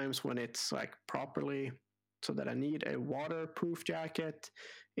those times when it's like properly, so that I need a waterproof jacket,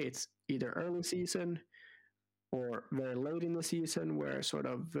 it's either early season or very late in the season, where sort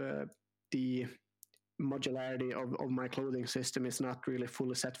of the modularity of my clothing system is not really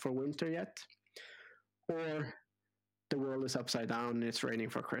fully set for winter yet, or the world is upside down and it's raining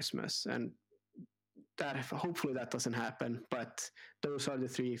for Christmas. And that, hopefully that doesn't happen, but those are the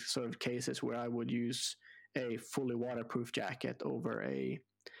three sort of cases where I would use a fully waterproof jacket over a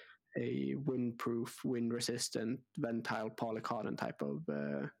windproof, wind resistant Ventile polycotton type of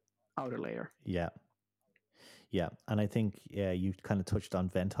outer layer. Yeah. Yeah, and I think you kind of touched on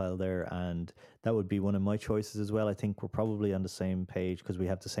Ventile there, and that would be one of my choices as well. I think we're probably on the same page because we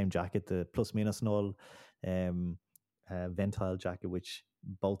have the same jacket, the Plus Minus Null Ventile jacket, which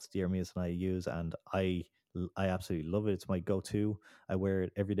both Jeremias and I use, and I absolutely love it. It's my go-to. I wear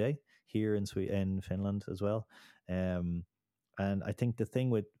it every day here in Finland as well. And I think the thing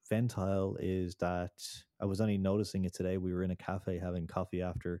with Ventile is that I was only noticing it today. We were in a cafe having coffee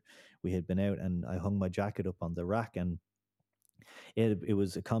after we had been out, and I hung my jacket up on the rack, and it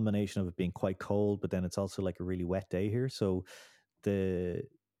was a combination of it being quite cold, but then it's also like a really wet day here. So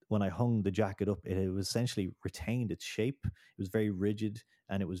when I hung the jacket up, it was essentially retained its shape. It was very rigid,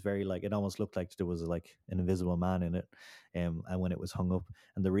 and it was very like, it almost looked like there was like an invisible man in it. And when it was hung up,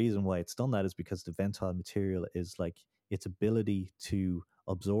 and the reason why it's done that is because the Ventile material is like its ability to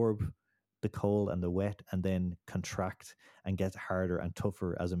absorb the cold and the wet and then contract and get harder and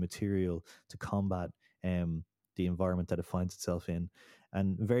tougher as a material to combat the environment that it finds itself in.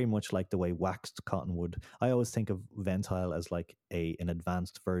 And very much like the way waxed cotton would. I always think of Ventile as like an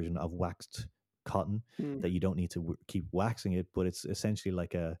advanced version of waxed cotton that you don't need to keep waxing it, but it's essentially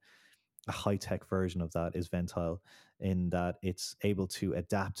like a high-tech version of that is Ventile, in that it's able to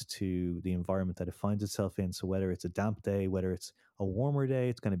adapt to the environment that it finds itself in. So whether it's a damp day, whether it's a warmer day,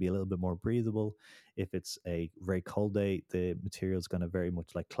 it's going to be a little bit more breathable. If it's a very cold day, the material is going to very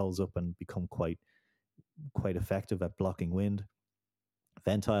much like close up and become quite effective at blocking wind.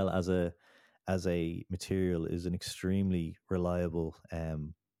 Ventile as a material is an extremely reliable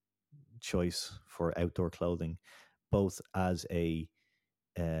choice for outdoor clothing, both as a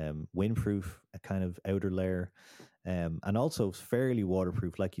windproof, a kind of outer layer, and also fairly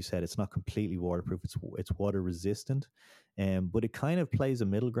waterproof. Like you said, it's not completely waterproof; it's water resistant, but it kind of plays a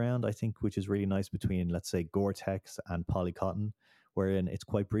middle ground, I think, which is really nice between, let's say, Gore-Tex and polycotton, wherein it's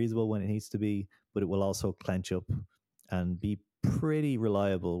quite breathable when it needs to be, but it will also clench up and be pretty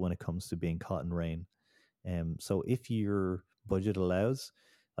reliable when it comes to being caught in rain. So if your budget allows,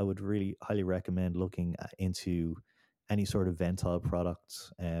 I would really highly recommend looking into any sort of Ventile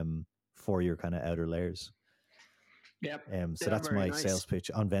products for your kind of outer layers. Yep. So They are that's very my nice. sales pitch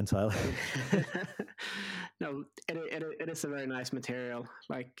on Ventile. No, it is a very nice material.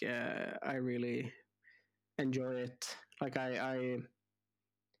 Like I really enjoy it. Like I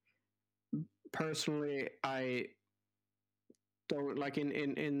personally, I don't like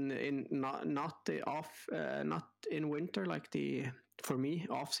in not the off not in winter, like the, for me,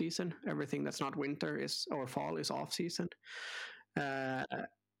 off season. Everything that's not winter is, or fall is off season. uh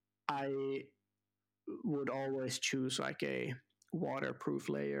I would always choose like a waterproof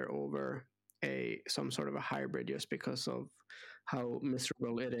layer over a some sort of a hybrid, just because of how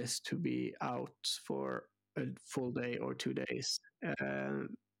miserable it is to be out for a full day or 2 days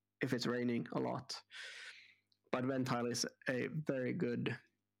if it's raining a lot. But Ventile is a very good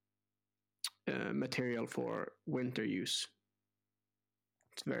material for winter use.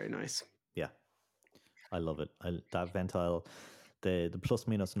 It's very nice. Yeah, I love it. That Ventile, the plus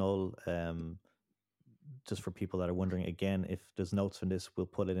minus null. Just for people that are wondering, again, if there's notes from this, we'll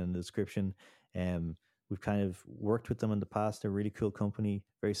put it in the description. Um, we've kind of worked with them in the past. They're a really cool company,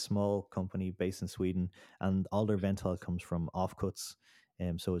 very small company based in Sweden, and all their Ventile comes from offcuts.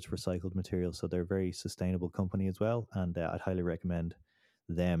 So it's recycled material. So they're a very sustainable company as well. And I'd highly recommend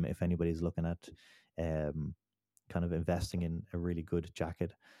them if anybody's looking at um, kind of investing in a really good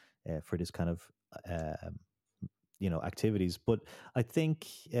jacket for this kind of activities. But I think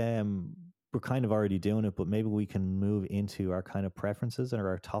we're kind of already doing it, but maybe we can move into our kind of preferences or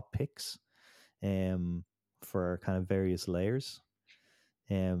our top picks for our kind of various layers.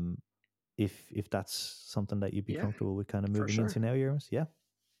 Um, if that's something that you'd be comfortable with kind of moving into now, Jeremy. Yeah.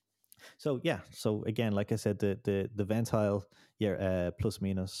 So again, like I said, the Ventile, plus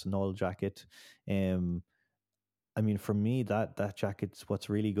minus null jacket. I mean, for me, that jacket's what's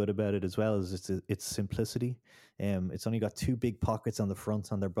really good about it as well is its simplicity. It's only got two big pockets on the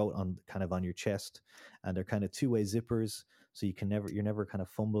front, and they're both on kind of on your chest, and they're kind of two-way zippers, so you're never kind of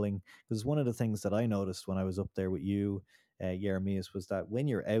fumbling. Because one of the things that I noticed when I was up there with you, Jeremias, was that when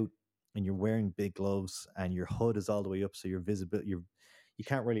you're out and you're wearing big gloves and your hood is all the way up, so you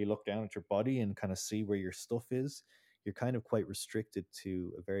can't really look down at your body and kind of see where your stuff is. You're kind of quite restricted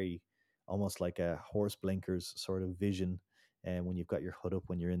to a very almost like a horse blinkers sort of vision. And when you've got your hood up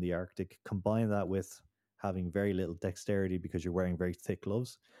when you're in the Arctic, combine that with having very little dexterity because you're wearing very thick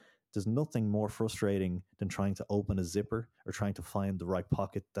gloves. There's nothing more frustrating than trying to open a zipper or trying to find the right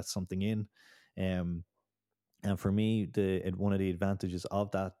pocket that's something in. And for me, one of the advantages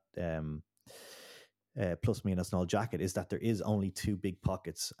of that plus minus null jacket is that there is only two big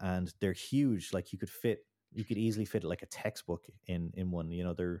pockets and they're huge. Like you could easily fit like a textbook in one.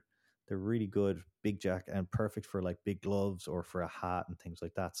 They're really good, big jacket, and perfect for like big gloves or for a hat and things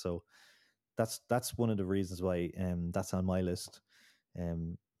like that. So that's one of the reasons why that's on my list.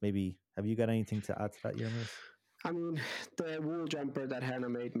 Maybe have you got anything to add to that, Jeremy? I mean, the wool jumper that Hannah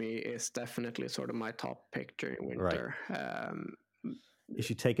made me is definitely sort of my top pick during winter. Right. Is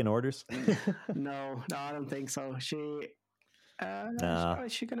she taking orders? No, I don't think so. Is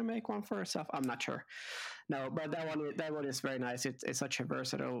she gonna make one for herself? I'm not sure. No, but that one is very nice. It's such a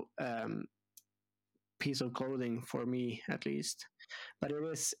versatile piece of clothing for me, at least. But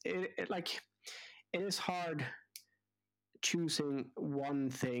it is hard choosing one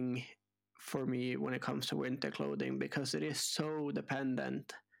thing for me when it comes to winter clothing because it is so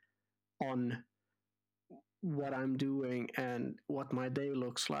dependent on what I'm doing and what my day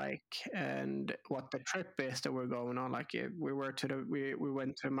looks like and what the trip is that we're going on. Like we went to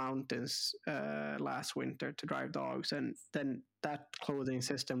the mountains last winter to drive dogs, and then that clothing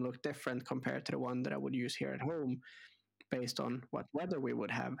system looked different compared to the one that I would use here at home based on what weather we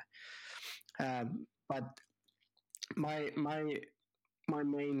would have. But my my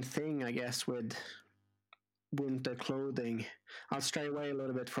main thing, I guess, with winter clothing, I'll stray away a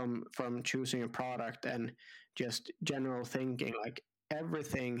little bit from choosing a product and just general thinking, like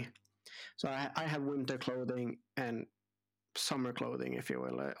everything. So I have winter clothing and summer clothing, if you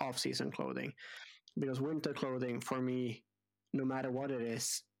will, off-season clothing, because winter clothing for me, no matter what it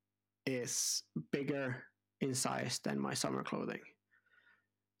is bigger in size than my summer clothing.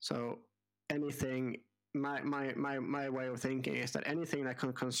 So anything, my way of thinking is that anything that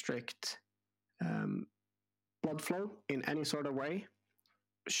can constrict um, blood flow in any sort of way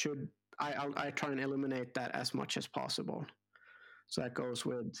should I try and eliminate that as much as possible. So that goes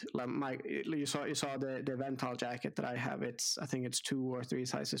with like my you saw the Ventile jacket that I have. I think it's 2 or 3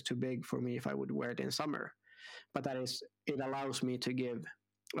 sizes too big for me if I would wear it in summer. But that is, it allows me to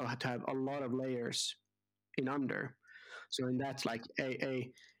to have a lot of layers in under. So in that's like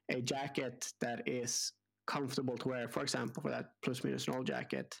a jacket that is comfortable to wear. For example, for that plus minus null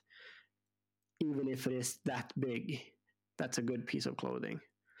jacket, even if it is that big, that's a good piece of clothing.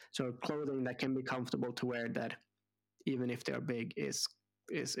 So clothing that can be comfortable to wear, that even if they're big, is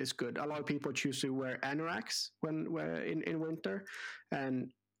good. A lot of people choose to wear anoraks when in winter,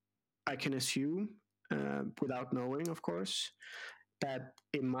 and I can assume, without knowing, of course, that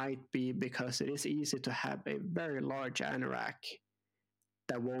it might be because it is easy to have a very large anorak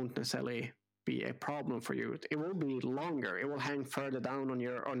that won't necessarily be a problem for you. It will be longer. It will hang further down on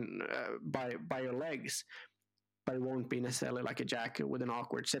your on by your legs, but it won't be necessarily like a jacket with an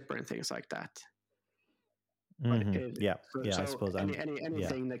awkward zipper and things like that. But Yeah, yeah, I so suppose. And yeah.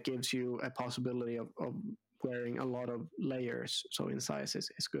 anything that gives you a possibility of wearing a lot of layers, so in size,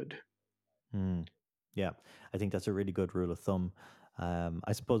 is good. Yeah, I think that's a really good rule of thumb.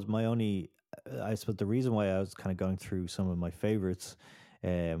 I suppose I suppose the reason why I was kind of going through some of my favorites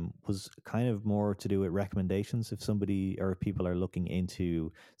was kind of more to do with recommendations. If somebody or people are looking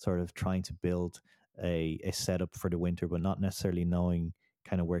into sort of trying to build a setup for the winter, but not necessarily knowing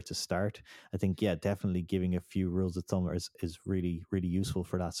kind of where to start, I think, yeah, definitely giving a few rules of thumb is really, really useful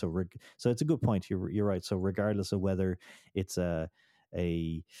for that. So, so it's a good point. You're right. So, regardless of whether it's a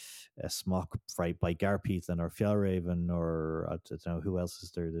smock right by Garpeathan or Fjallraven or I don't know who else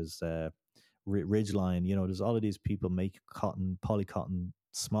is there. There's Ridgeline. There's all of these people make polycotton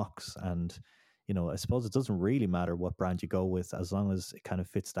smocks, and I suppose it doesn't really matter what brand you go with as long as it kind of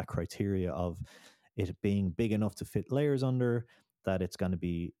fits that criteria of it being big enough to fit layers under, that it's going to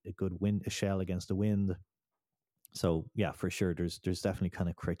be a good a shell against the wind. So yeah, for sure, there's definitely kind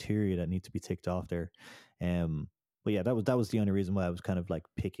of criteria that need to be ticked off there. But yeah, that was the only reason why I was kind of like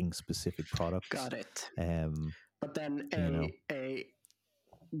picking specific products. Got it. Um, But then a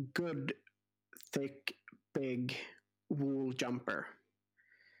good thick big wool jumper,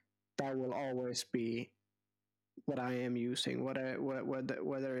 that will always be what I am using,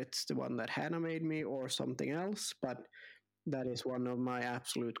 whether it's the one that Hannah made me or something else. But that is one of my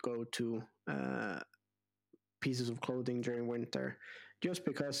absolute go-to pieces of clothing during winter, just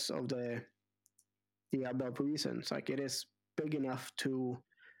because of the above reasons. Like, it is big enough to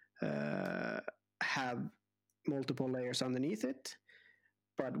have multiple layers underneath it,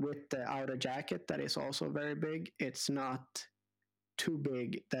 but with the outer jacket that is also very big, it's not too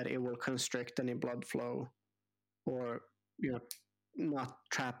big that it will constrict any blood flow, or not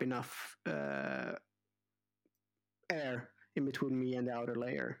trap enough air in between me and the outer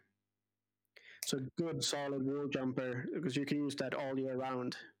layer. So good solid wool jumper, because you can use that all year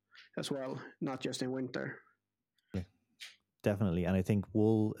round as well, not just in winter. yeah, definitely. And I think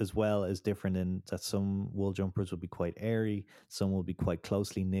wool as well is different in that some wool jumpers will be quite airy, some will be quite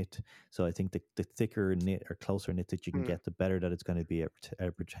closely knit. So I think the thicker knit or closer knit that you can get, the better that it's going to be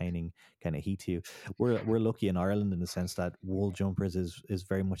at retaining kind of heat to you. We're lucky in Ireland in the sense that wool jumpers is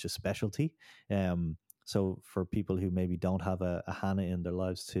very much a specialty. So for people who maybe don't have a Hannah in their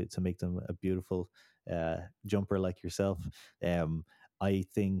lives to make them a beautiful jumper like yourself, I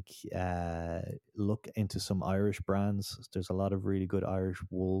think look into some Irish brands. There's a lot of really good Irish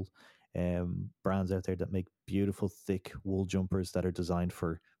wool brands out there that make beautiful thick wool jumpers that are designed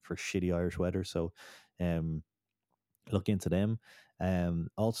for shitty Irish weather. So look into them.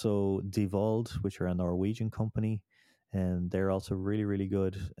 Also Devold, which are a Norwegian company, and they're also really, really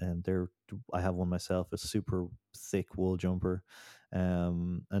good. And I have one myself, a super thick wool jumper.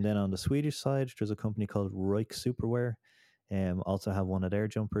 And then on the Swedish side, there's a company called Roik Superwear. Also have one of their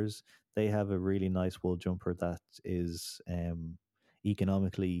jumpers. They have a really nice wool jumper that is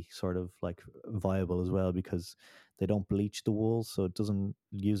economically sort of like viable as well, because they don't bleach the wool, so it doesn't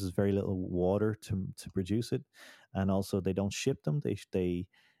uses very little water to produce it, and also they don't ship them.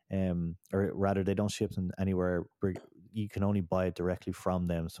 Or rather, they don't ship them anywhere you can only buy it directly from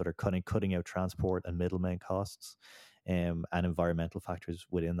them, so they're cutting out transport and middlemen costs, and environmental factors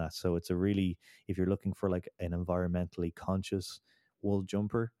within that. So it's a really, if you're looking for like an environmentally conscious wool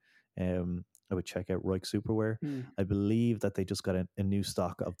jumper, I would check out Roik Superwear. I believe that they just got a new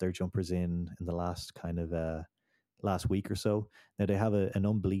stock of their jumpers in the last kind of last week or so. Now they have an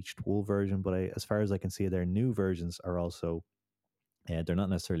unbleached wool version, but as far as I can see, their new versions are also they're not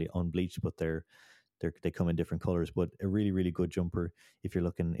necessarily unbleached, but they come in different colors. But a really really good jumper if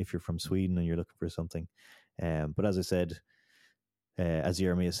you're from Sweden and you're looking for something. But as I said, as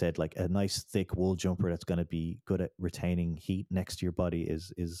Jeremiah said, like a nice thick wool jumper that's going to be good at retaining heat next to your body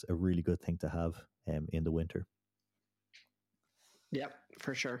is a really good thing to have in the winter. Yeah,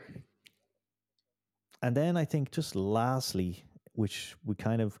 for sure. And then I think just lastly, which we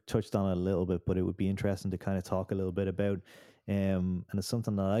kind of touched on a little bit, but it would be interesting to kind of talk a little bit about, and it's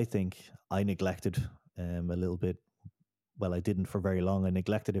something that I think I neglected a little bit. Well, I didn't for very long. I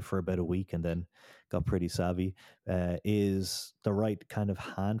neglected it for about a week and then got pretty savvy. Is the right kind of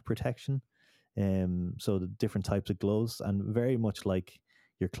hand protection. So the different types of gloves, and very much like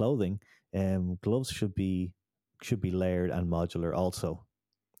your clothing, gloves should be layered and modular also.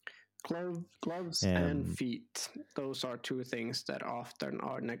 Gloves and feet. Those are two things that often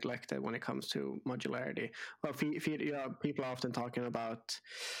are neglected when it comes to modularity. Well, feet, yeah, people are often talking about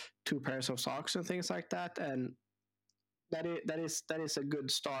 2 pairs of socks and things like that, and that is a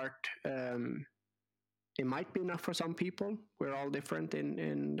good start. It might be enough for some people. We're all different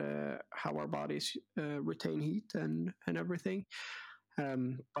in how our bodies retain heat and everything.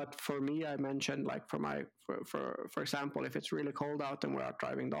 But for me, I mentioned like for example, if it's really cold out and we're out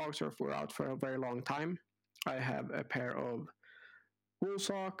driving dogs, or if we're out for a very long time, I have a pair of wool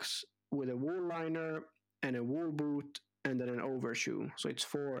socks with a wool liner and a wool boot and then an overshoe. So it's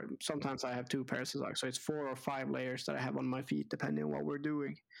 4. Sometimes I have 2 pairs of socks, so it's 4 or 5 layers that I have on my feet depending on what we're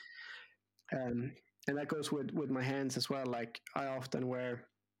doing. And that goes with my hands as well. Like I often wear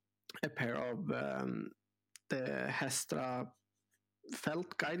a pair of the Hestra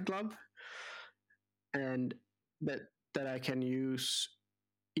felt guide glove, and that I can use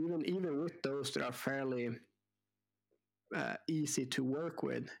even with those that are fairly easy to work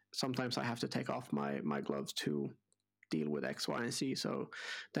with. Sometimes I have to take off my gloves to deal with X, Y, and Z. So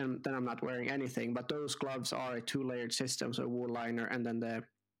then I'm not wearing anything. But those gloves are a 2-layered system, so a wool liner and then the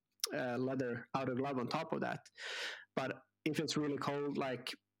leather outer glove on top of that. But if it's really cold,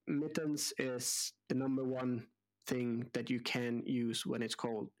 like mittens is the number one thing that you can use when it's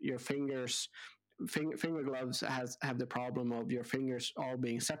cold. Your fingers, finger gloves have the problem of your fingers all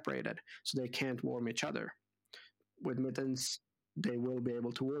being separated, so they can't warm each other. With mittens, they will be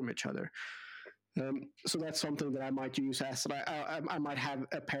able to warm each other. So that's something that I might use as I might have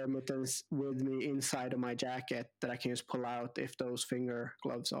a pair of mittens with me inside of my jacket that I can just pull out if those finger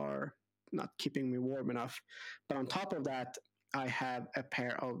gloves are not keeping me warm enough. But on top of that, I have a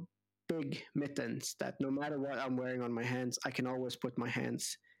pair of big mittens that no matter what I'm wearing on my hands, I can always put my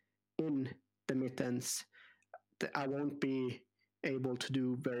hands in the mittens. I won't be able to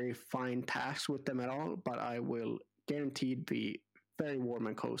do very fine tasks with them at all, but I will guaranteed be very warm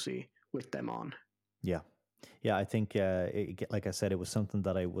and cozy with them on. Yeah. I think, like I said, it was something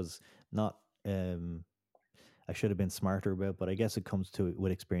that I was not. I should have been smarter about, but I guess it comes to it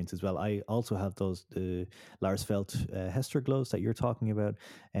with experience as well. I also have those Lars Felt Hester gloves that you're talking about,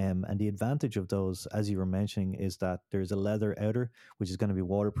 and the advantage of those, as you were mentioning, is that there's a leather outer which is going to be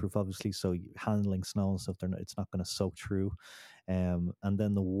waterproof, obviously, so handling snow and stuff, it's not going to soak through. And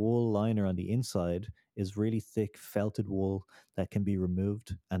then the wool liner on the inside is really thick felted wool that can be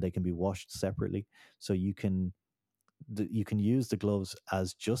removed and they can be washed separately, so you can use the gloves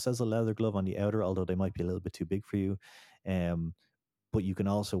as just as a leather glove on the outer, although they might be a little bit too big for you. But you can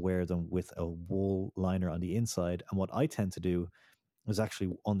also wear them with a wool liner on the inside. And what I tend to do is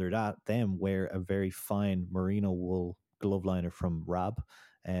actually under that, then wear a very fine merino wool glove liner from Rab,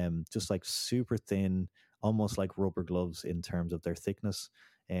 just like super thin, almost like rubber gloves in terms of their thickness.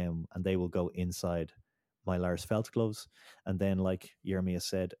 And they will go inside my Lars Felt gloves. And then, like Jeremiah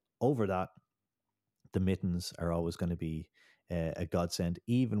said, over that, the mittens are always going to be a godsend.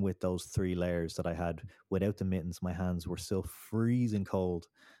 Even with those 3 layers that I had, without the mittens, my hands were still freezing cold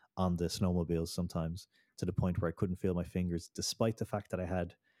on the snowmobiles sometimes, to the point where I couldn't feel my fingers, despite the fact that I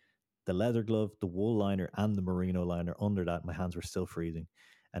had the leather glove, the wool liner, and the merino liner under that. My hands were still freezing.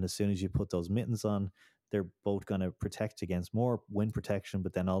 And as soon as you put those mittens on, they're both going to protect against more wind protection,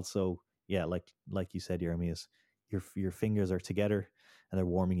 but then also, yeah, like you said, Jeremias, your fingers are together and they're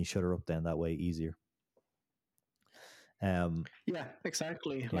warming each other up then that way easier. Yeah,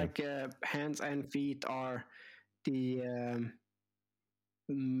 exactly. Yeah. Like hands and feet are the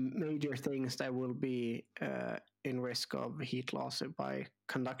major things that will be in risk of heat loss by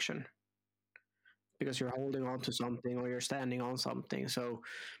conduction, because you're holding on to something or you're standing on something. So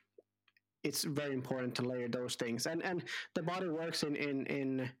it's very important to layer those things. And the body works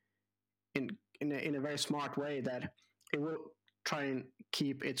in a very smart way, that it will try and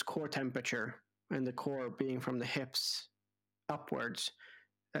keep its core temperature, and the core being from the hips upwards,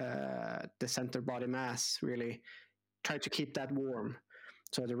 the center body mass, really try to keep that warm.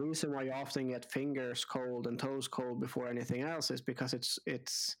 So the reason why you often get fingers cold and toes cold before anything else is because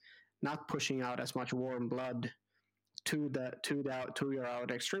it's not pushing out as much warm blood to your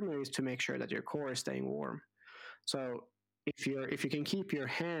outer extremities to make sure that your core is staying warm. So if you can keep your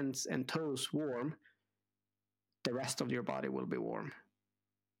hands and toes warm, the rest of your body will be warm,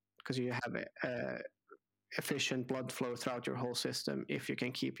 because you have a efficient blood flow throughout your whole system if you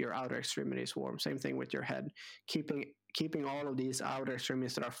can keep your outer extremities warm. Same thing with your head. Keeping all of these outer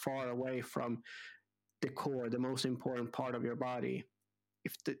extremities that are far away from the core, the most important part of your body,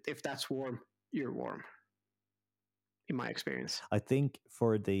 if that's warm, you're warm, in my experience. I think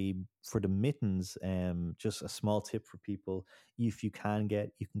for the mittens, just a small tip for people: if you can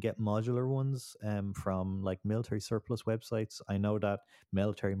get modular ones from like military surplus websites. I know that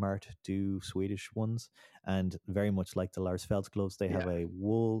Military Mart do Swedish ones, and very much like the Lars Felt gloves, they have a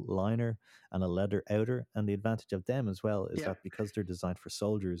wool liner and a leather outer. And the advantage of them as well is that because they're designed for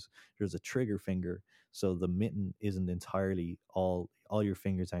soldiers, there's a trigger finger, so the mitten isn't entirely all your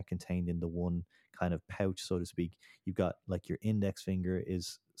fingers aren't contained in the one kind of pouch, so to speak. You've got like your index finger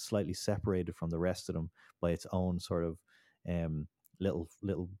is slightly separated from the rest of them by its own sort of little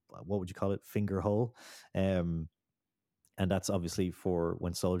what would you call it, finger hole. And that's obviously for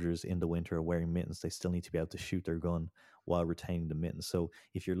when soldiers in the winter are wearing mittens, they still need to be able to shoot their gun while retaining the mittens. So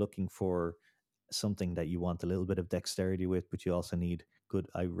if you're looking for something that you want a little bit of dexterity with, but you also need good,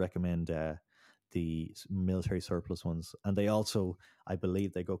 I recommend the military surplus ones. And they also, I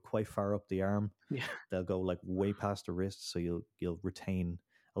believe, they go quite far up the arm. Yeah. They'll go like way past the wrist, so you'll retain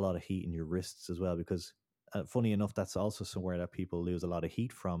a lot of heat in your wrists as well. Because funny enough, that's also somewhere that people lose a lot of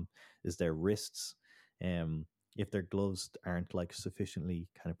heat from, is their wrists. If their gloves aren't like sufficiently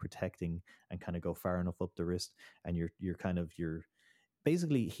kind of protecting and kind of go far enough up the wrist, and you're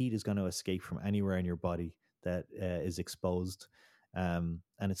basically, heat is going to escape from anywhere in your body that is exposed. And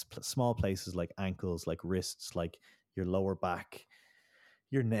it's small places like ankles, like wrists, like your lower back,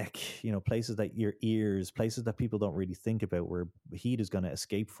 your neck, places that your ears, places that people don't really think about where heat is going to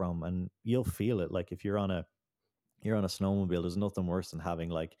escape from. And you'll feel it. Like if you're on a snowmobile, there's nothing worse than having,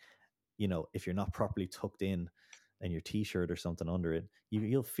 like, if you're not properly tucked in and your t-shirt or something under it,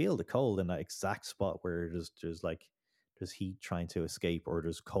 you'll feel the cold in that exact spot where there's heat trying to escape, or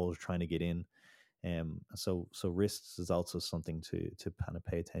there's cold trying to get in. So wrists is also something to kind of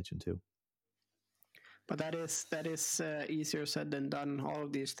pay attention to. But that is easier said than done. All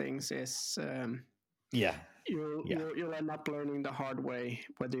of these things is you'll end up learning the hard way,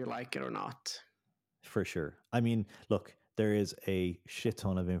 whether you like it or not. For sure. I mean, look, there is a shit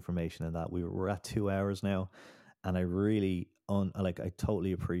ton of information in that. We're at 2 hours now, and I really I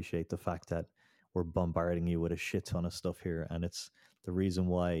totally appreciate the fact that we're bombarding you with a shit ton of stuff here, and it's the reason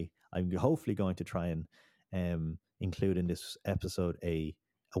why I'm hopefully going to try and include in this episode a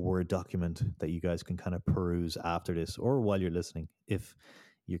Word document that you guys can kind of peruse after this, or while you're listening, if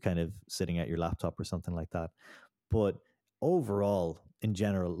you're kind of sitting at your laptop or something like that. But overall, in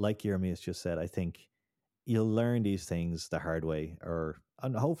general, like Jeremias just said, I think you'll learn these things the hard way,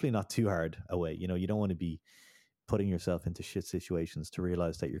 and hopefully not too hard a way. You don't want to be putting yourself into shit situations to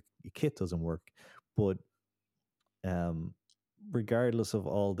realize that your kit doesn't work. But regardless of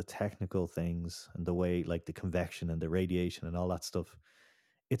all the technical things and the way, like the convection and the radiation and all that stuff,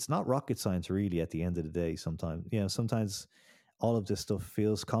 it's not rocket science really at the end of the day. Sometimes all of this stuff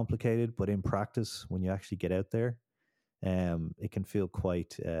feels complicated, but in practice, when you actually get out there, it can feel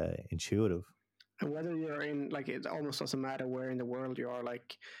quite intuitive. And whether you're in, like, it almost doesn't matter where in the world you are,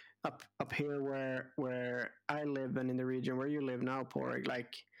 like up here where I live, and in the region where you live now, Porg,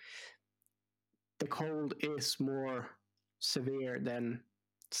 like the cold is more severe than,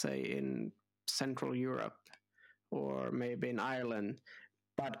 say, in Central Europe or maybe in Ireland.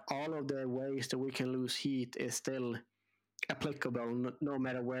 But all of the ways that we can lose heat is still applicable no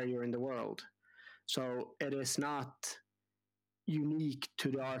matter where you're in the world. So it is not unique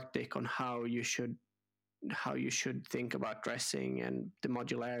to the Arctic on how you should think about dressing and the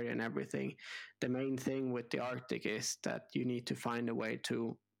modularity and everything. The main thing with the Arctic is that you need to find a way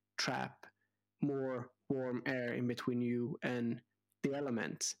to trap more warm air in between you and the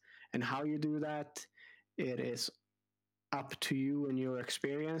elements. And how you do that it is up to you and your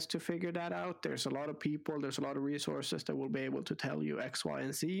experience to figure that out. There's a lot of people, there's a lot of resources that will be able to tell you X, Y,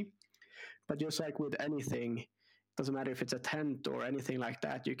 and Z. But just like with anything, it doesn't matter if it's a tent or anything like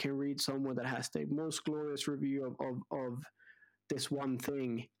that, you can read someone that has the most glorious review of this one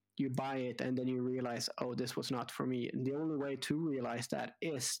thing. You buy it and then you realize, oh, this was not for me. And the only way to realize that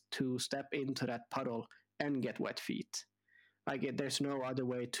is to step into that puddle and get wet feet. Like there's no other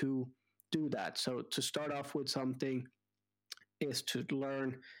way to do that. So to start off with something is to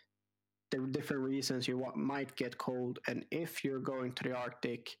learn the different reasons you might get cold. And if you're going to the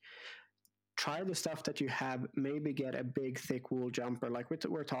Arctic, try the stuff that you have. Maybe get a big, thick wool jumper, like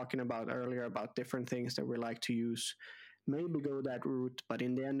we're talking about earlier, about different things that we like to use. Maybe go that route. But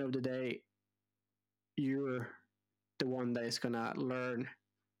in the end of the day, you're the one that is going to learn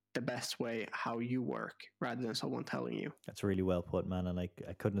the best way how you work rather than someone telling you. That's really well put, man. And I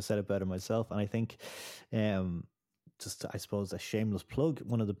couldn't have said it better myself. And I think just, I suppose, a shameless plug,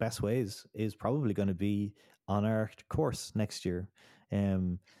 one of the best ways is probably going to be on our course next year.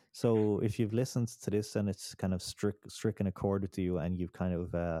 So if you've listened to this and it's kind of stricken a chord with you, and you've kind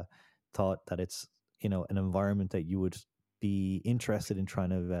of thought that it's, you know, an environment that you would be interested in trying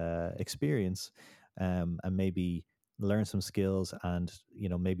to experience, and maybe learn some skills, and, you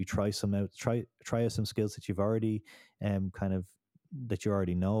know, maybe try out some skills that you've already kind of that you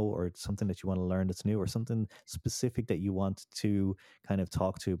already know, or something that you want to learn that's new, or something specific that you want to kind of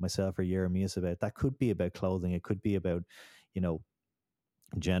talk to myself or Jeremias about. That could be about clothing. It could be about, you know,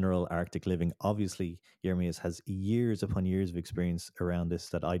 general Arctic living. Obviously, Jeremias has years upon years of experience around this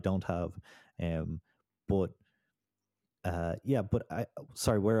that I don't have. But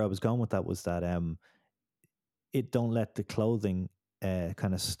sorry, where I was going with that was that it don't let the clothing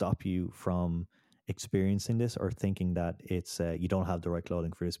kind of stop you from experiencing this, or thinking that it's you don't have the right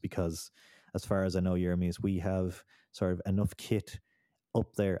clothing for this, because as far as I know, Jeremias, we have sort of enough kit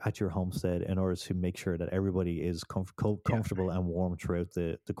up there at your homestead in order to make sure that everybody is comfortable and warm throughout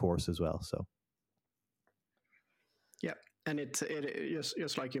the course as well. So yeah, and it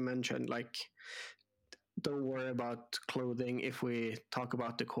just like you mentioned, like, don't worry about clothing. If we talk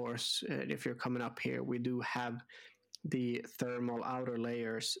about the course, if you're coming up here, we do have the thermal outer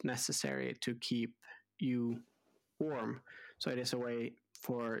layers necessary to keep you warm. So it is a way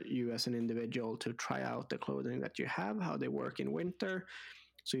for you as an individual to try out the clothing that you have, how they work in winter.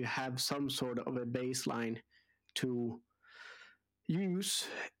 So you have some sort of a baseline to use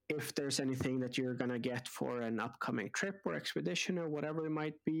if there's anything that you're going to get for an upcoming trip or expedition or whatever it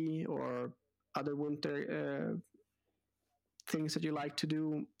might be, or other winter things that you like to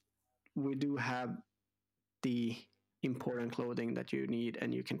do. We do have the important clothing that you need,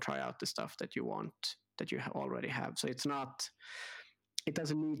 and you can try out the stuff that you want that you already have. So it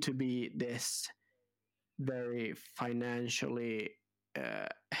doesn't need to be this very financially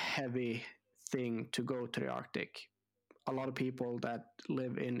heavy thing to go to the Arctic. A lot of people that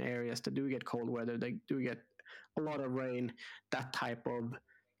live in areas that do get cold weather, they do get a lot of rain, that type of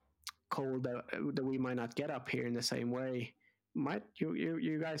cold that we might not get up here in the same way.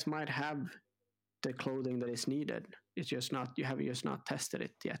 You guys might have the clothing that is needed. It's just not, you have just not tested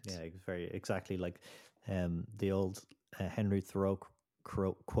it yet. yeah, very exactly, like the old Henry Thoreau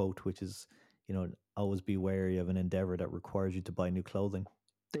quote, which is, you know, always be wary of an endeavor that requires you to buy new clothing.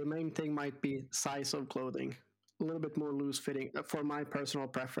 The main thing might be size of clothing, a little bit more loose fitting. For my personal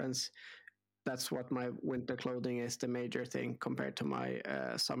preference, that's what my winter clothing is, the major thing compared to my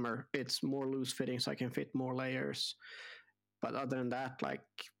summer. It's more loose fitting, so I can fit more layers. But other than that, like,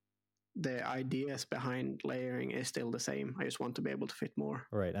 the ideas behind layering is still the same. I just want to be able to fit more.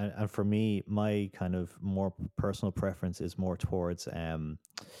 Right. And for me, my kind of more personal preference is more towards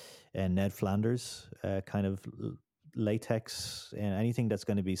Ned Flanders kind of latex, and anything that's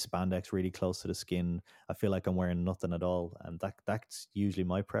going to be spandex really close to the skin. I feel like I'm wearing nothing at all, and that's usually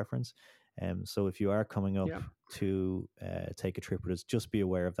my preference. So if you are coming up to take a trip with us, just be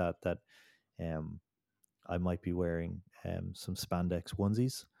aware of that I might be wearing some spandex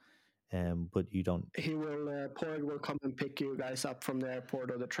onesies. But you don't. Porg will come and pick you guys up from the airport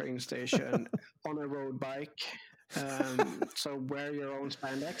or the train station on a road bike. So wear your own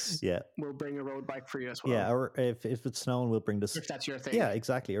spandex. Yeah, we'll bring a road bike for you as well. Yeah, or if it's snowing, we'll bring the. If that's your thing. Yeah,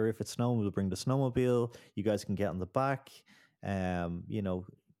 exactly. Or if it's snowing, we'll bring the snowmobile. You guys can get on the back. You know,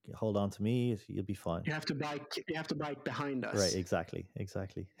 hold on to me. You'll be fine. You have to bike behind us. Right. Exactly.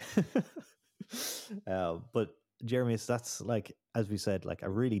 But Jeremy, that's, like, as we said, like a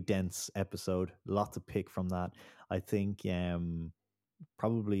really dense episode. A lot to pick from that. I think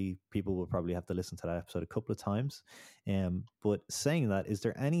probably people will probably have to listen to that episode a couple of times. But saying that, is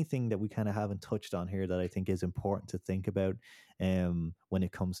there anything that we kind of haven't touched on here that I think is important to think about when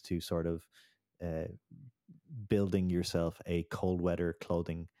it comes to sort of building yourself a cold weather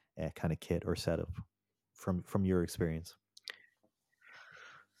clothing kind of kit or setup from your experience?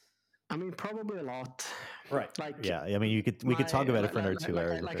 I mean, probably a lot. Right. Like, yeah. I mean, we could talk about it for another 2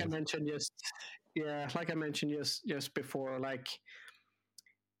 hours. Like I mentioned just before, like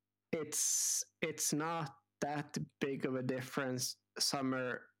it's not that big of a difference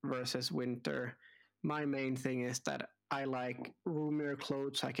summer versus winter. My main thing is that I like roomier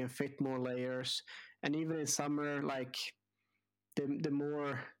clothes. So I can fit more layers, and even in summer, like the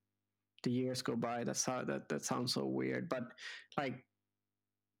more the years go by, that sounds so weird, but like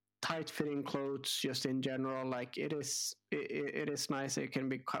tight fitting clothes just in general, like it is nice. It can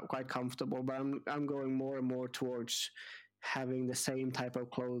be quite comfortable, but I'm going more and more towards having the same type of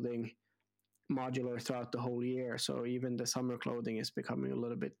clothing modular throughout the whole year. So even the summer clothing is becoming a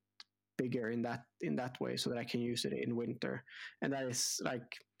little bit bigger in that way, so that I can use it in winter. And that is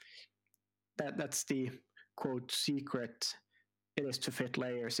like that's the quote secret. It is to fit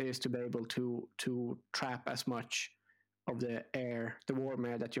layers. It is to be able to trap as much of the air, the warm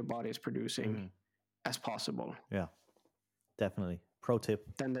air that your body is producing as possible. Yeah, definitely. Pro tip.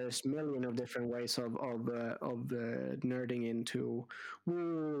 Then there's million of different ways of nerding into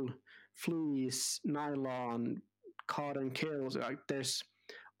wool, fleece, nylon, cotton kills. Like there's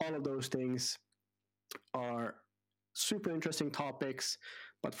all of those things are super interesting topics,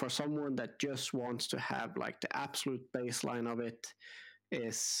 but for someone that just wants to have like the absolute baseline of it,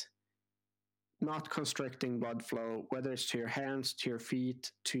 is not constricting blood flow, whether it's to your hands, to your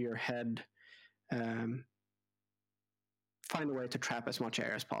feet, to your head. Find a way to trap as much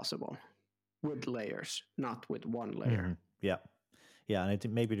air as possible with layers, not with one layer. Mm-hmm. Yeah. Yeah. And I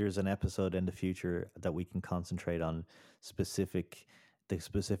think maybe there's an episode in the future that we can concentrate on the specific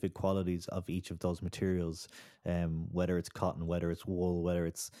qualities of each of those materials, whether it's cotton, whether it's wool, whether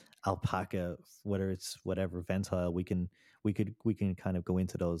it's alpaca, whether it's whatever Ventile. We can kind of go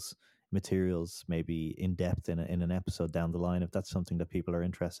into those materials maybe in depth in an episode down the line, if that's something that people are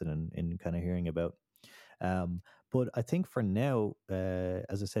interested in kind of hearing about. But I think for now,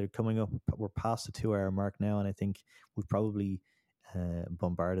 as I said, coming up, we're past the 2 hour mark now, and I think we've probably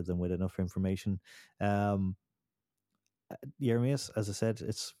bombarded them with enough information. Jeremias, as I said,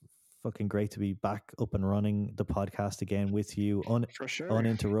 it's fucking great to be back up and running the podcast again with you, For sure.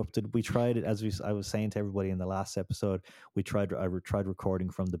 uninterrupted. We tried it, as I was saying to everybody in the last episode. I tried recording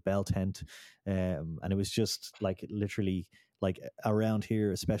from the Bell tent, and it was just like literally like around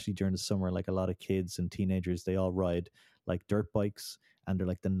here, especially during the summer, like a lot of kids and teenagers, they all ride like dirt bikes, and they're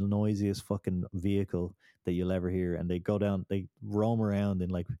like the noisiest fucking vehicle that you'll ever hear. And they roam around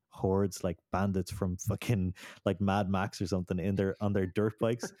in like hordes, like bandits from fucking like Mad Max or something on their dirt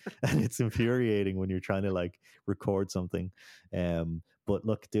bikes. And it's infuriating when you're trying to like record something. But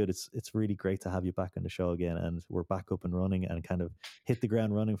look, dude, it's really great to have you back on the show again, and we're back up and running and kind of hit the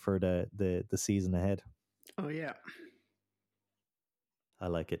ground running for the season ahead. Oh yeah. I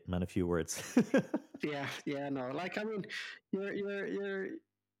like it, man. A few words. Yeah, no. Like, I mean,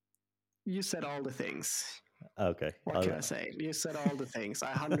 you said all the things. Okay. What can I say? You said all the things.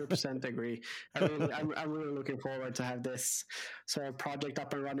 I 100% agree. I'm really looking forward to have this sort of project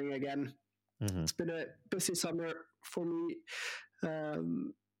up and running again. Mm-hmm. It's been a busy summer for me,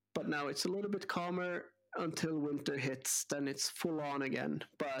 but now it's a little bit calmer until winter hits. Then it's full on again.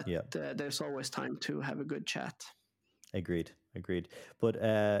 But there's always time to have a good chat. Agreed. But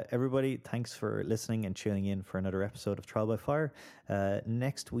everybody, thanks for listening and tuning in for another episode of Trial by Fire.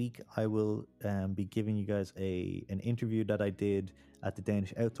 Next week, I will be giving you guys an interview that I did at the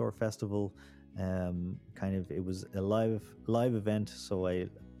Danish Outdoor Festival. It was a live event, so I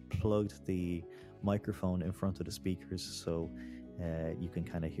plugged the microphone in front of the speakers, so you can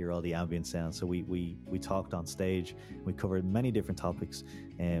kind of hear all the ambient sounds. So we talked on stage. We covered many different topics.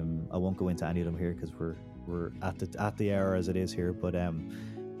 I won't go into any of them here because we're at the hour as it is here, but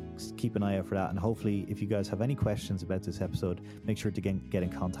keep an eye out for that. And hopefully, if you guys have any questions about this episode, make sure to get in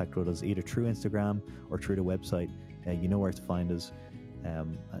contact with us either through Instagram or through the website. You know where to find us.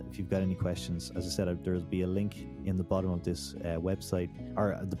 If you've got any questions, as I said, there'll be a link in the bottom of this website,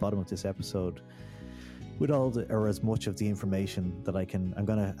 or at the bottom of this episode, with or as much of the information that I can. I'm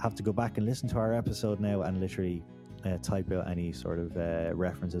gonna have to go back and listen to our episode now and literally type out any sort of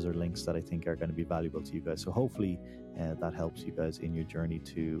references or links that I think are going to be valuable to you guys. So hopefully that helps you guys in your journey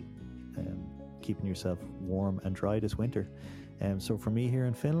to keeping yourself warm and dry this winter. So for me here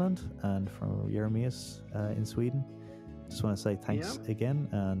in Finland, and for Jeremias in Sweden, just want to say thanks again,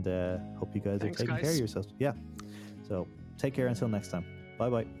 and hope you guys are taking care of yourselves. Yeah. So take care until next time. Bye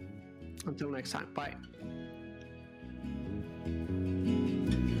bye. Until next time. Bye.